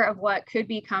aware of what could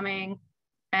be coming.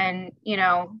 And,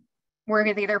 we're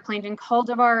either planting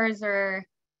cultivars or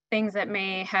things that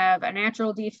may have a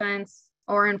natural defense,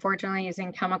 or unfortunately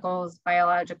using chemicals,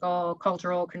 biological,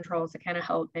 cultural controls to kind of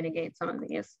help mitigate some of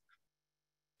these.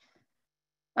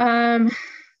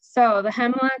 So the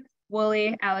hemlock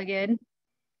woolly alligid,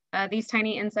 these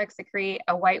tiny insects secrete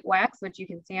a white wax, which you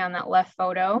can see on that left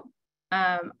photo,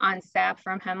 on sap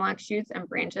from hemlock shoots and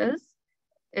branches.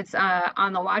 It's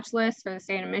on the watch list for the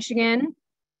state of Michigan.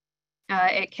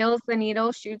 It kills the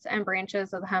needles, shoots, and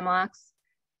branches of the hemlocks.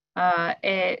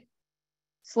 It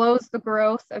slows the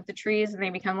growth of the trees and they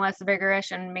become less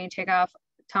vigorous and may take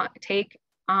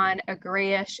on a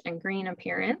grayish and green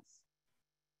appearance.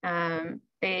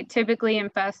 They typically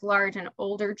infest large and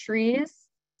older trees,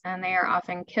 and they are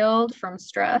often killed from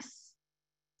stress.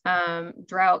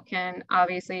 Drought can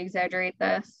obviously exaggerate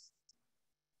this.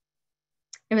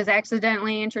 It was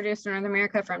accidentally introduced to North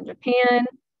America from Japan.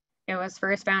 It was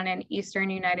first found in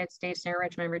eastern United States near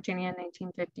Richmond, Virginia in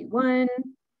 1951.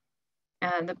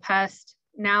 The pest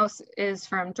now is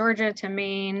from Georgia to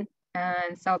Maine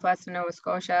and southwest of Nova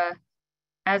Scotia.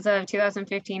 As of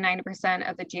 2015, 90%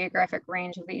 of the geographic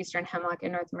range of the eastern hemlock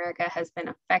in North America has been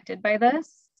affected by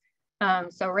this.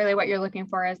 So really what you're looking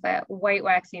for is that white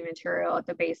waxy material at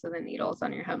the base of the needles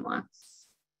on your hemlocks.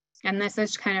 And this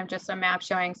is kind of just a map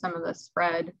showing some of the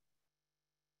spread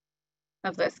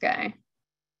of this guy.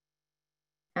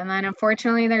 And then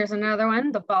unfortunately, there's another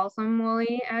one, the balsam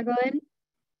woolly agilid.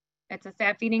 It's a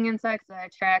sap-feeding insect that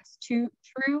attracts true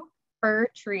fir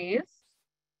trees,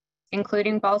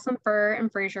 including balsam fir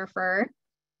and Fraser fir.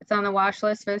 It's on the watch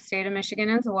list for the state of Michigan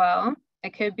as well.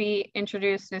 It could be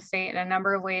introduced to the state in a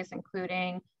number of ways,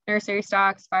 including nursery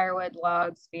stocks, firewood,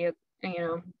 logs,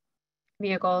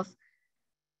 vehicles.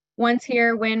 Once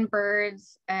here, wind,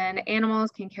 birds, and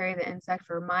animals can carry the insect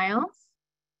for miles.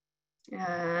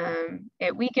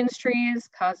 It weakens trees,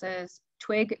 causes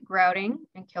twig grouting,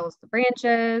 and kills the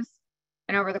branches.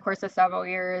 And over the course of several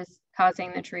years,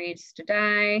 causing the trees to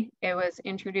die. It was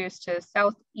introduced to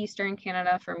southeastern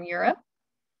Canada from Europe.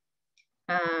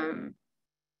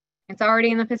 It's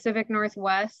already in the Pacific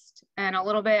Northwest and a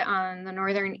little bit on the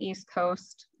northern East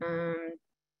Coast.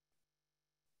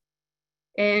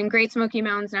 In Great Smoky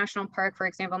Mountains National Park, for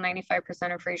example,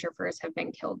 95% of Fraser firs have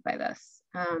been killed by this.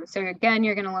 So again,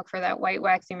 you're gonna look for that white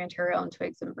waxy material in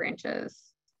twigs and branches.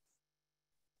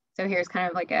 So here's kind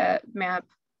of like a map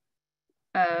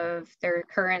of their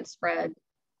current spread.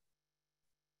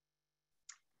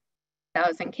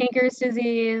 Thousand cankers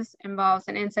disease involves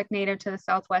an insect native to the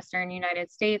southwestern United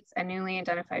States, a newly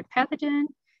identified pathogen.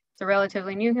 It's a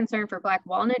relatively new concern for black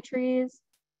walnut trees.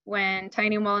 When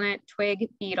tiny walnut twig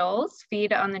beetles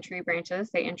feed on the tree branches,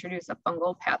 they introduce a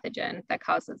fungal pathogen that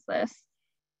causes this.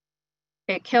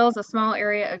 It kills a small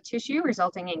area of tissue,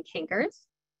 resulting in cankers.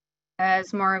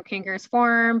 As more of cankers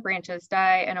form, branches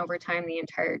die, and over time, the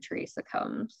entire tree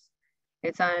succumbs.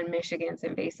 It's on Michigan's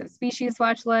invasive species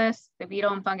watch list. The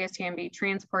beetle and fungus can be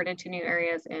transported to new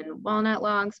areas in walnut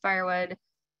logs, firewood,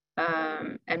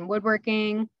 and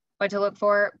woodworking. What to look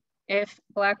for: if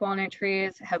black walnut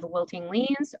trees have wilting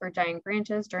leaves or dying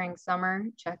branches during summer,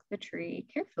 check the tree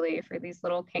carefully for these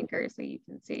little cankers that you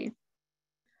can see.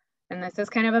 And this is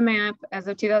kind of a map as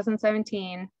of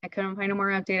 2017. I couldn't find a more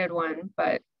updated one,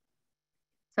 but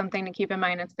something to keep in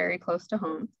mind, it's very close to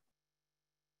home.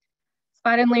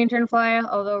 Spotted lanternfly,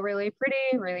 although really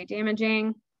pretty, really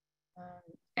damaging.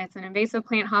 It's an invasive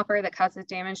plant hopper that causes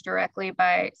damage directly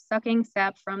by sucking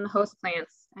sap from the host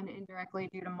plants and indirectly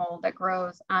due to mold that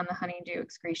grows on the honeydew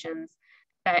excretions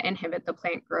that inhibit the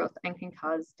plant growth and can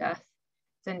cause death.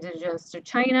 It's indigenous to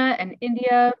China and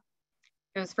India.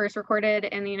 It was first recorded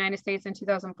in the United States in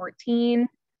 2014.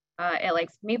 It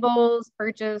likes maples,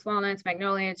 birches, walnuts,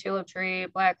 magnolia, tulip tree,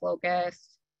 black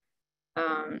locust.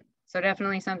 So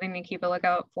definitely something to keep a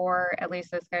lookout for. At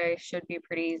least this guy should be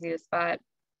pretty easy to spot.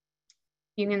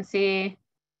 You can see,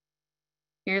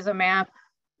 here's a map.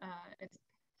 It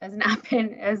has not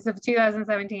been, as of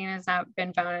 2017, has not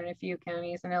been found in a few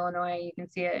counties in Illinois. You can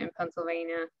see it in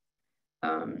Pennsylvania.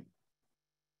 The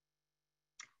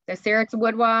Syrinx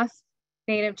wood wasp,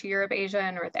 native to Europe, Asia,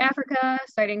 and North Africa.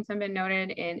 Sightings have been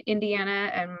noted in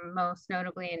Indiana and most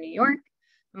notably in New York.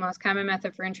 The most common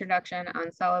method for introduction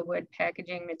on solid wood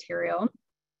packaging material,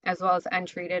 as well as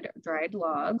untreated dried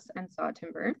logs and saw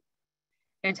timber.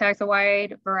 It attacks a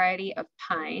wide variety of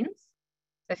pines.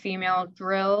 The female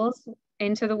drills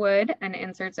into the wood and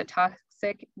inserts a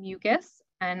toxic mucus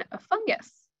and a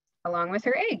fungus along with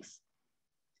her eggs.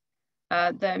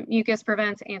 The mucus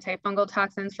prevents antifungal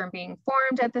toxins from being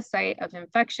formed at the site of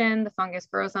infection. The fungus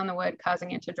grows on the wood,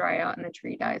 causing it to dry out, and the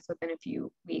tree dies within a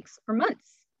few weeks or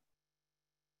months.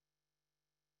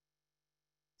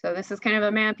 So this is kind of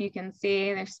a map. You can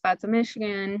see there's spots of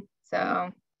Michigan,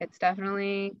 so it's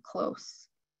definitely close.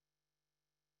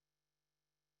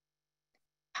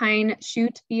 Pine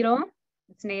shoot beetle.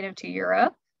 It's native to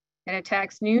Europe. It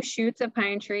attacks new shoots of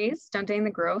pine trees, stunting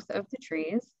the growth of the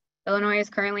trees. Illinois is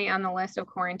currently on the list of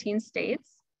quarantine states.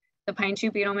 The pine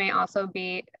shoot beetle may also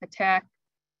attack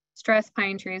stressed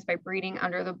pine trees by breeding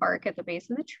under the bark at the base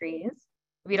of the trees.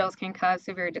 The beetles can cause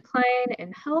severe decline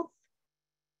in health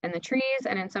in the trees,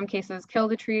 and in some cases kill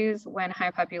the trees when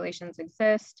high populations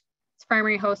exist. Its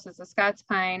primary host is the Scots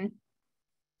pine,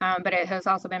 but it has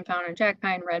also been found in jack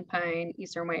pine, red pine,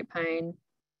 eastern white pine.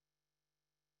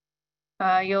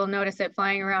 You'll notice it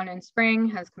flying around in spring,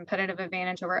 has competitive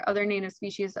advantage over other native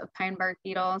species of pine bark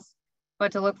beetles.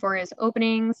 What to look for is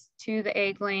openings to the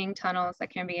egg-laying tunnels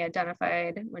that can be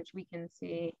identified, which we can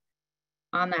see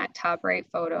on that top right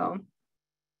photo.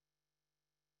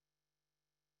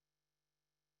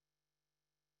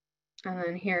 And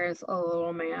then here's a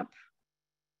little map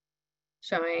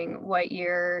showing what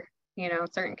year,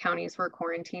 certain counties were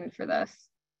quarantined for this.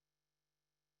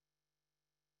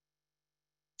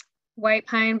 White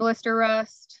pine blister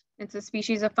rust. It's a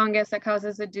species of fungus that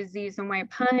causes a disease in white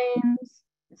pines.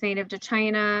 It's native to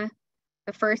China.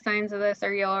 The first signs of this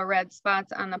are yellow red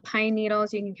spots on the pine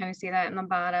needles. You can kind of see that in the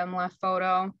bottom left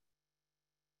photo.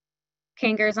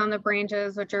 Cankers on the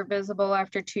branches, which are visible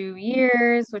after 2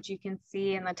 years, which you can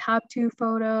see in the top 2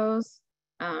 photos.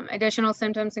 Additional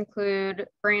symptoms include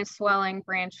branch swelling,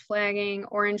 branch flagging,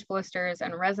 orange blisters,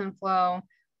 and resin flow.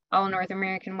 All North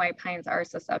American white pines are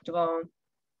susceptible.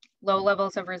 Low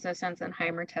levels of resistance and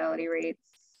high mortality rates.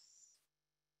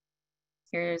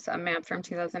 Here's a map from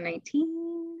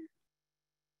 2019.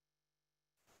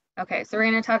 Okay, so we're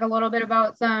going to talk a little bit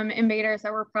about some invaders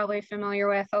that we're probably familiar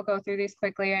with. I'll go through these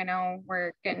quickly. I know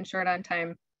we're getting short on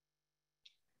time.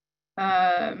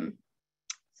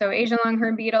 So Asian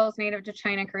longhorn beetles, native to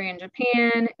China, Korea, and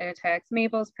Japan. It attacks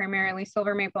maples, primarily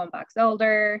silver maple and box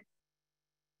elder.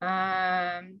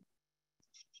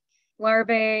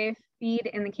 Larvae feed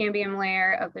in the cambium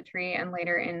layer of the tree and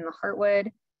later in the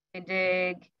heartwood. They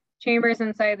dig chambers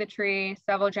inside the tree.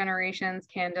 Several generations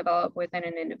can develop within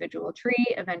an individual tree,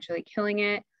 eventually killing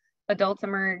it. Adults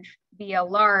emerge via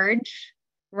large,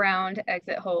 round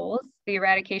exit holes. The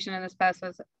eradication of this pest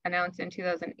was announced in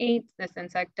 2008. This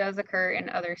insect does occur in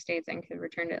other states and could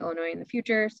return to Illinois in the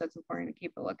future, so it's important to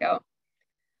keep a lookout.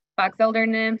 Box elder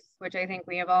nymphs, which I think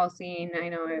we have all seen. I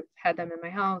know I've had them in my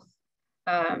house.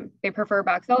 They prefer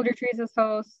box elder trees as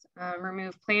hosts,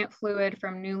 remove plant fluid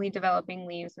from newly developing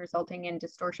leaves, resulting in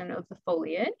distortion of the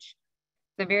foliage.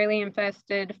 Severely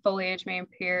infested foliage may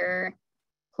appear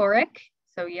chloric,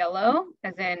 so yellow,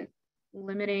 as in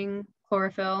limiting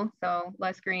chlorophyll, so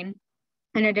less green.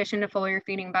 In addition to foliar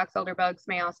feeding, box elder bugs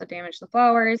may also damage the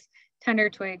flowers, tender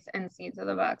twigs, and seeds of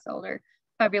the box elder.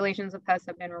 Populations of pests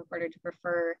have been reported to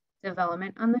prefer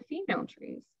development on the female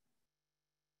trees.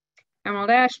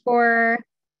 Emerald ash borer.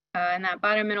 In that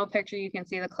bottom middle picture, you can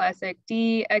see the classic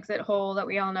D exit hole that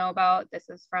we all know about. This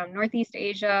is from Northeast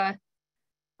Asia.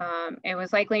 It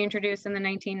was likely introduced in the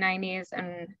 1990s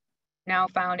and now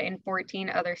found in 14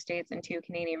 other states and 2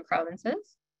 Canadian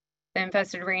provinces. The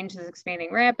infested range is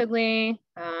expanding rapidly.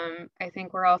 I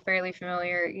think we're all fairly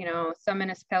familiar, some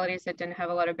municipalities that didn't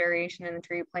have a lot of variation in the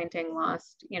tree planting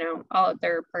lost, all of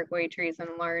their parkway trees in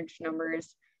large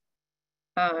numbers.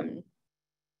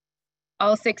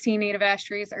 All 16 native ash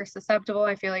trees are susceptible.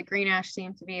 I feel like green ash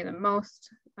seems to be the most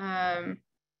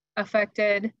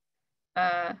affected.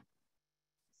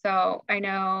 So I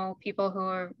know people who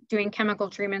are doing chemical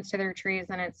treatments to their trees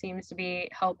and it seems to be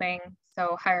helping.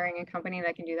 So hiring a company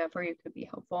that can do that for you could be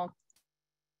helpful.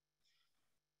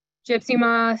 Gypsy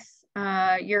moth,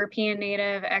 European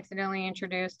native, accidentally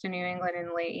introduced to New England in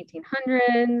the late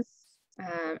 1800s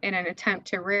in an attempt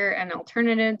to rear an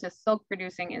alternative to silk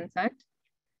producing insect.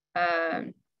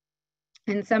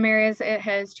 In some areas, it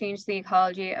has changed the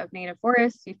ecology of native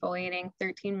forests, defoliating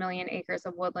 13 million acres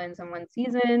of woodlands in one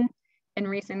season. In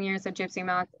recent years, the gypsy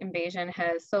moth invasion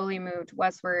has slowly moved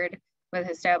westward with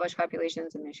established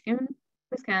populations in Michigan,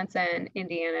 Wisconsin,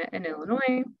 Indiana, and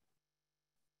Illinois.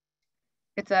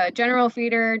 It's a general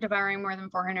feeder, devouring more than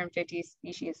 450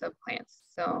 species of plants.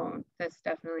 So this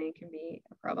definitely can be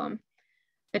a problem.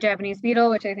 The Japanese beetle,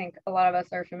 which I think a lot of us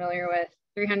are familiar with,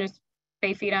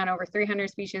 they feed on over 300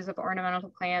 species of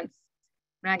ornamental plants.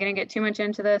 I'm not going to get too much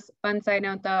into this. Fun side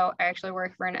note though, I actually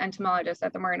worked for an entomologist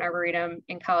at the Morton Arboretum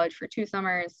in college for 2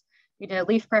 summers. We did a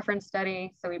leaf preference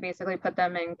study. So we basically put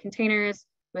them in containers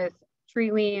with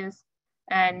tree leaves,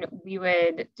 and we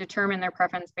would determine their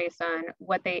preference based on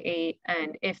what they ate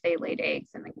and if they laid eggs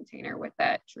in the container with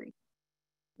that tree.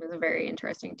 It was a very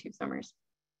interesting 2 summers.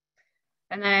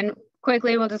 And then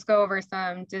quickly, we'll just go over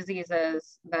some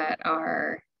diseases that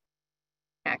are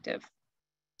active.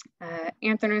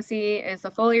 Anthracnose is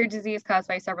a foliar disease caused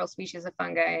by several species of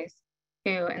fungi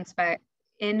who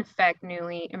infect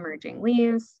newly emerging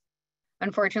leaves.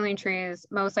 Unfortunately, trees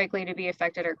most likely to be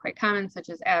affected are quite common, such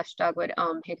as ash, dogwood,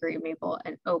 elm, hickory, maple,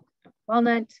 and oak, and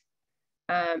walnut.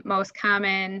 Most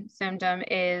common symptom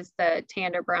is the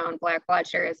tanned or brown black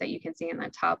blotched areas that you can see in the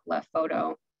top left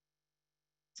photo.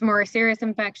 It's a more serious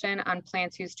infection on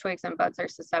plants whose twigs and buds are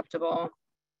susceptible,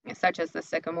 such as the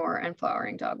sycamore and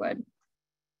flowering dogwood.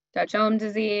 Dutch elm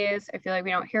disease, I feel like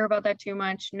we don't hear about that too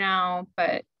much now,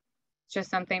 but it's just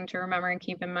something to remember and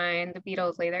keep in mind. The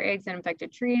beetles lay their eggs in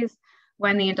infected trees.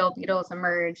 When the adult beetles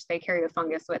emerge, they carry the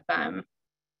fungus with them,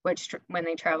 which when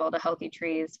they travel to healthy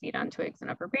trees, feed on twigs and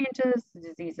upper branches. The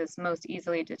disease is most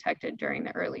easily detected during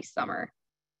the early summer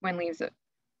when leaves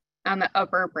on the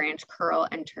upper branch curl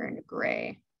and turn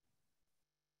gray.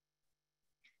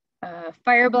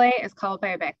 Fire blight is caused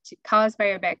by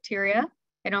a bacteria.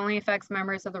 It only affects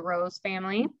members of the rose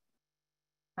family,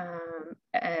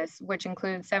 which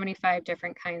includes 75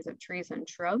 different kinds of trees and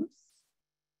shrubs.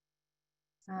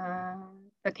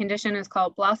 The condition is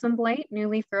called blossom blight. New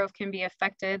leaf growth can be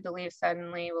affected. The leaves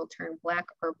suddenly will turn black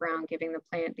or brown, giving the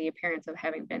plant the appearance of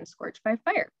having been scorched by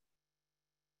fire.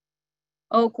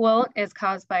 Oak wilt is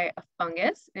caused by a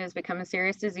fungus. It has become a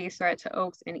serious disease threat to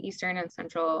oaks in eastern and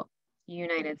central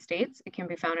United States. It can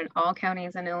be found in all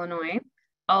counties in Illinois.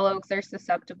 All oaks are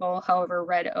susceptible. However,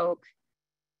 red oak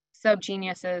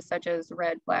subgenuses such as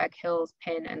red, black, hills,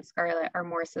 pin, and scarlet are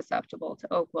more susceptible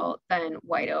to oak wilt than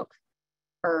white oak,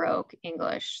 fir oak,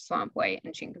 English, swamp white,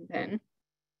 and chinkapin.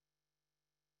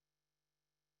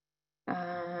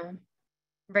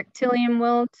 Rectilium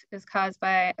wilt is caused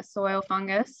by a soil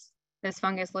fungus. This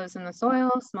fungus lives in the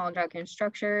soil, small drunken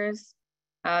structures.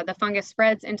 The fungus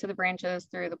spreads into the branches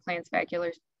through the plant's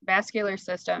vascular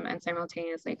system and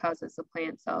simultaneously causes the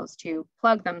plant cells to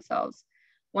plug themselves.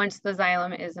 Once the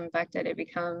xylem is infected, it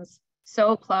becomes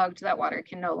so plugged that water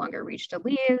can no longer reach the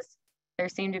leaves. There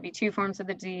seem to be 2 forms of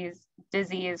the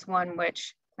disease, one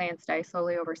which plants die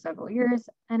slowly over several years,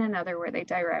 and another where they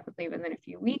die rapidly within a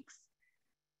few weeks.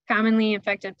 Commonly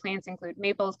infected plants include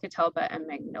maples, catalpa, and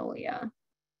magnolia.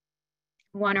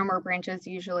 1 or more branches,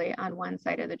 usually on one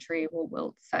side of the tree, will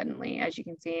wilt suddenly. As you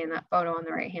can see in that photo on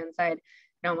the right-hand side,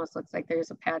 it almost looks like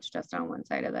there's a patch just on one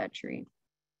side of that tree.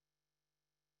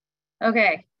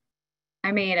 Okay,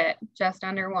 I made it just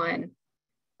under 1.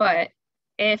 But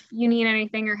if you need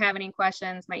anything or have any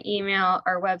questions, my email,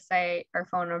 our website, our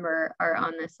phone number are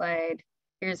on this slide.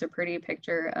 Here's a pretty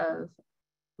picture of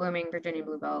blooming Virginia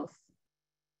bluebells.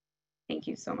 Thank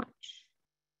you so much.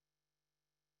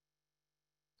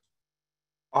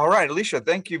 All right, Alicia,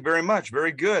 thank you very much.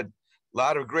 Very good. A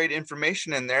lot of great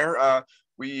information in there.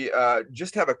 We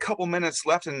just have a couple minutes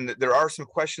left, and there are some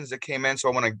questions that came in, so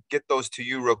I want to get those to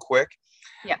you real quick.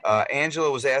 Yeah. Angela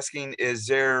was asking, is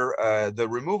there the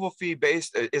removal fee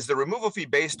based? Is the removal fee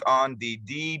based on the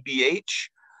DBH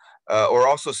or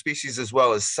also species as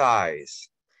well as size?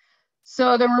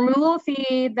 So the removal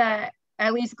fee that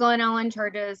at least Glen Ellyn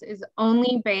charges is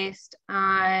only based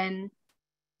on,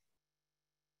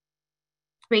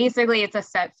 basically it's a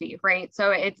set fee, right?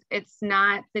 So it's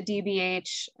not the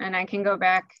DBH, and I can go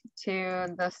back to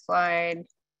the slide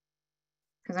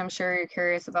because I'm sure you're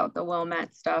curious about the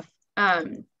Wilmette stuff.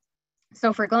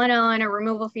 So for Glen Ellyn, a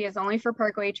removal fee is only for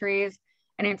parkway trees,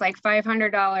 and it's like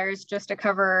 $500 just to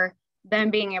cover them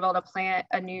being able to plant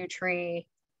a new tree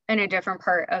in a different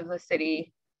part of the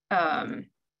city.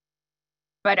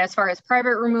 But as far as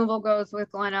private removal goes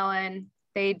with Glen Ellyn,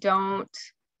 they don't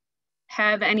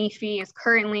have any fees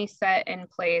currently set in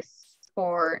place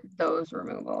for those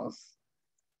removals.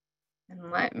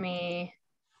 And let me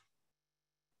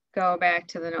go back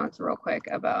to the notes real quick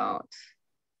about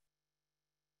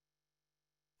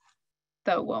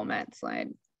the Wilmette slide.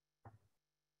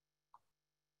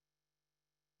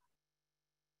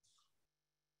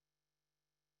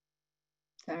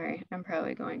 Sorry, I'm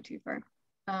probably going too far.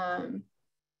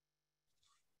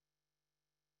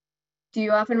 Do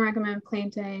you often recommend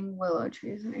planting willow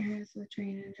trees in areas with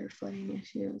drainage or flooding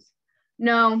issues?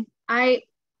 No,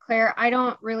 Claire, I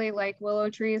don't really like willow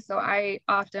trees, so I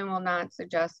often will not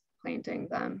suggest planting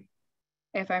them,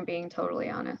 if I'm being totally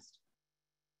honest.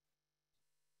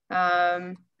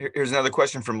 Here's another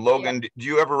question from Logan. Yeah. Do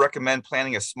you ever recommend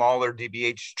planting a smaller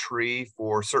DBH tree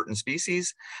for certain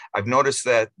species? I've noticed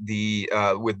that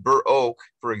with bur oak,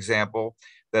 for example,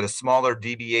 that a smaller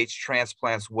DBH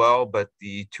transplants well, but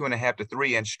the 2.5 to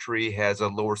 3 inch tree has a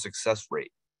lower success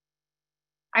rate.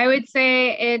 I would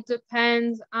say it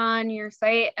depends on your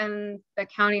site and the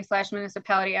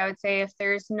county/municipality. I would say if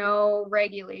there's no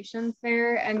regulations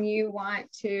there and you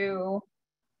want to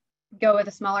go with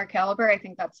a smaller caliber, I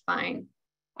think that's fine.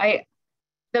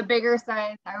 The bigger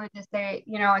size, I would just say,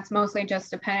 you know, it's mostly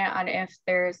just dependent on if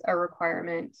there's a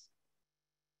requirement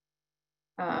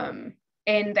in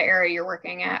the area you're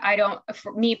working at.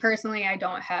 For me personally, I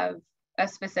don't have a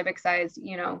specific size,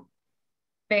 you know,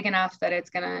 big enough that it's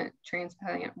gonna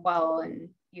transplant well and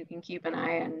you can keep an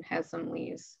eye and has some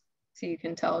leaves so you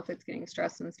can tell if it's getting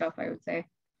stressed and stuff, I would say.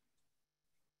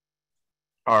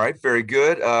 All right, very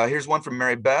good. Here's one from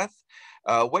Mary Beth.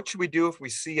 What should we do if we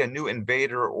see a new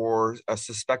invader or a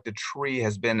suspected tree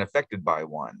has been affected by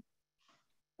one?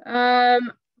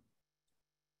 I'm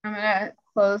gonna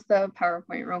close the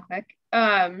PowerPoint real quick.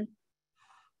 I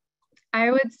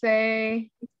would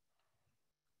say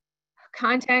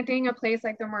contacting a place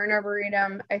like the Martin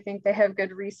Arboretum. I think they have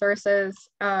good resources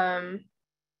and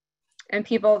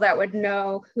people that would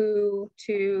know who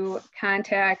to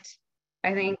contact.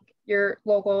 I think your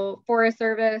local Forest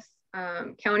Service,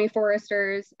 county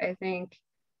foresters, I think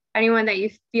anyone that you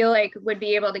feel like would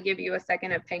be able to give you a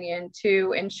second opinion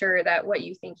to ensure that what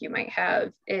you think you might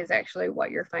have is actually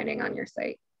what you're finding on your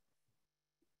site.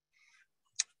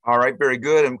 All right, very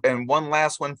good. And one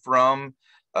last one from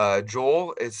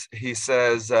Joel. He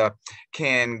says,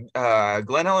 can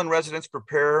Glen Ellen residents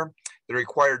prepare the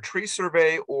required tree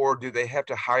survey, or do they have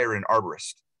to hire an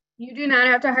arborist? You do not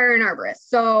have to hire an arborist.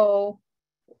 So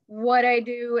what I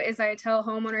do is I tell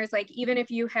homeowners, like, even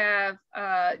if you have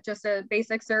just a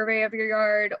basic survey of your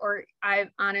yard, or I've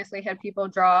honestly had people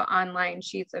draw online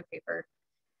sheets of paper,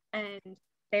 and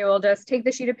they will just take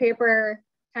the sheet of paper,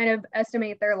 kind of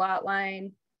estimate their lot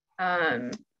line,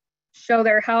 show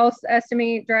their house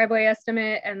estimate, driveway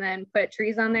estimate, and then put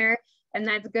trees on there. And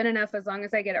that's good enough as long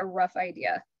as I get a rough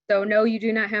idea. So no, you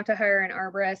do not have to hire an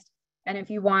arborist. And if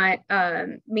you want,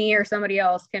 me or somebody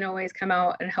else can always come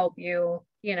out and help you,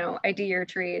 you know, ID your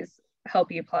trees, help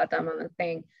you plot them on the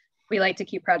thing. We like to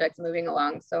keep projects moving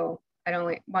along. So I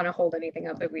don't want to hold anything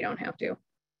up if we don't have to.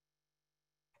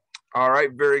 All right,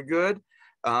 very good.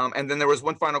 And then there was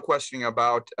one final question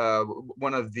about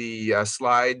one of the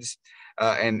slides,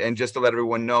 and just to let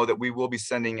everyone know that we will be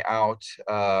sending out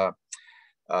the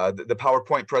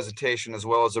PowerPoint presentation as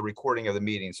well as a recording of the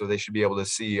meeting, so they should be able to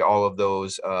see all of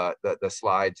those the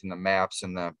slides and the maps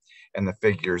and the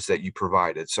figures that you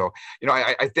provided. So, you know,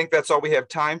 I think that's all we have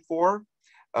time for.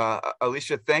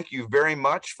 Alicia, thank you very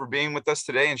much for being with us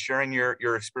today and sharing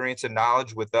your experience and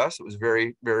knowledge with us. It was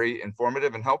very, very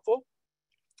informative and helpful.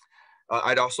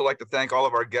 I'd also like to thank all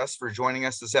of our guests for joining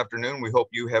us this afternoon. We hope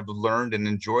you have learned and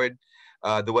enjoyed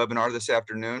the webinar this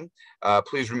afternoon.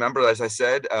 Please remember, as I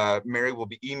said, Mary will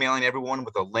be emailing everyone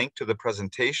with a link to the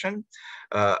presentation,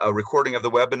 a recording of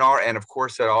the webinar, and of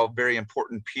course, that all very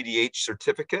important PDH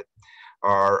certificate.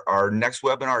 Our next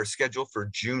webinar is scheduled for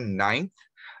June 9th,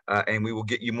 and we will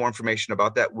get you more information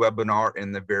about that webinar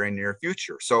in the very near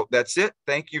future. So that's it.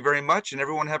 Thank you very much, and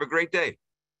everyone have a great day.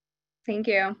 Thank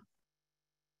you.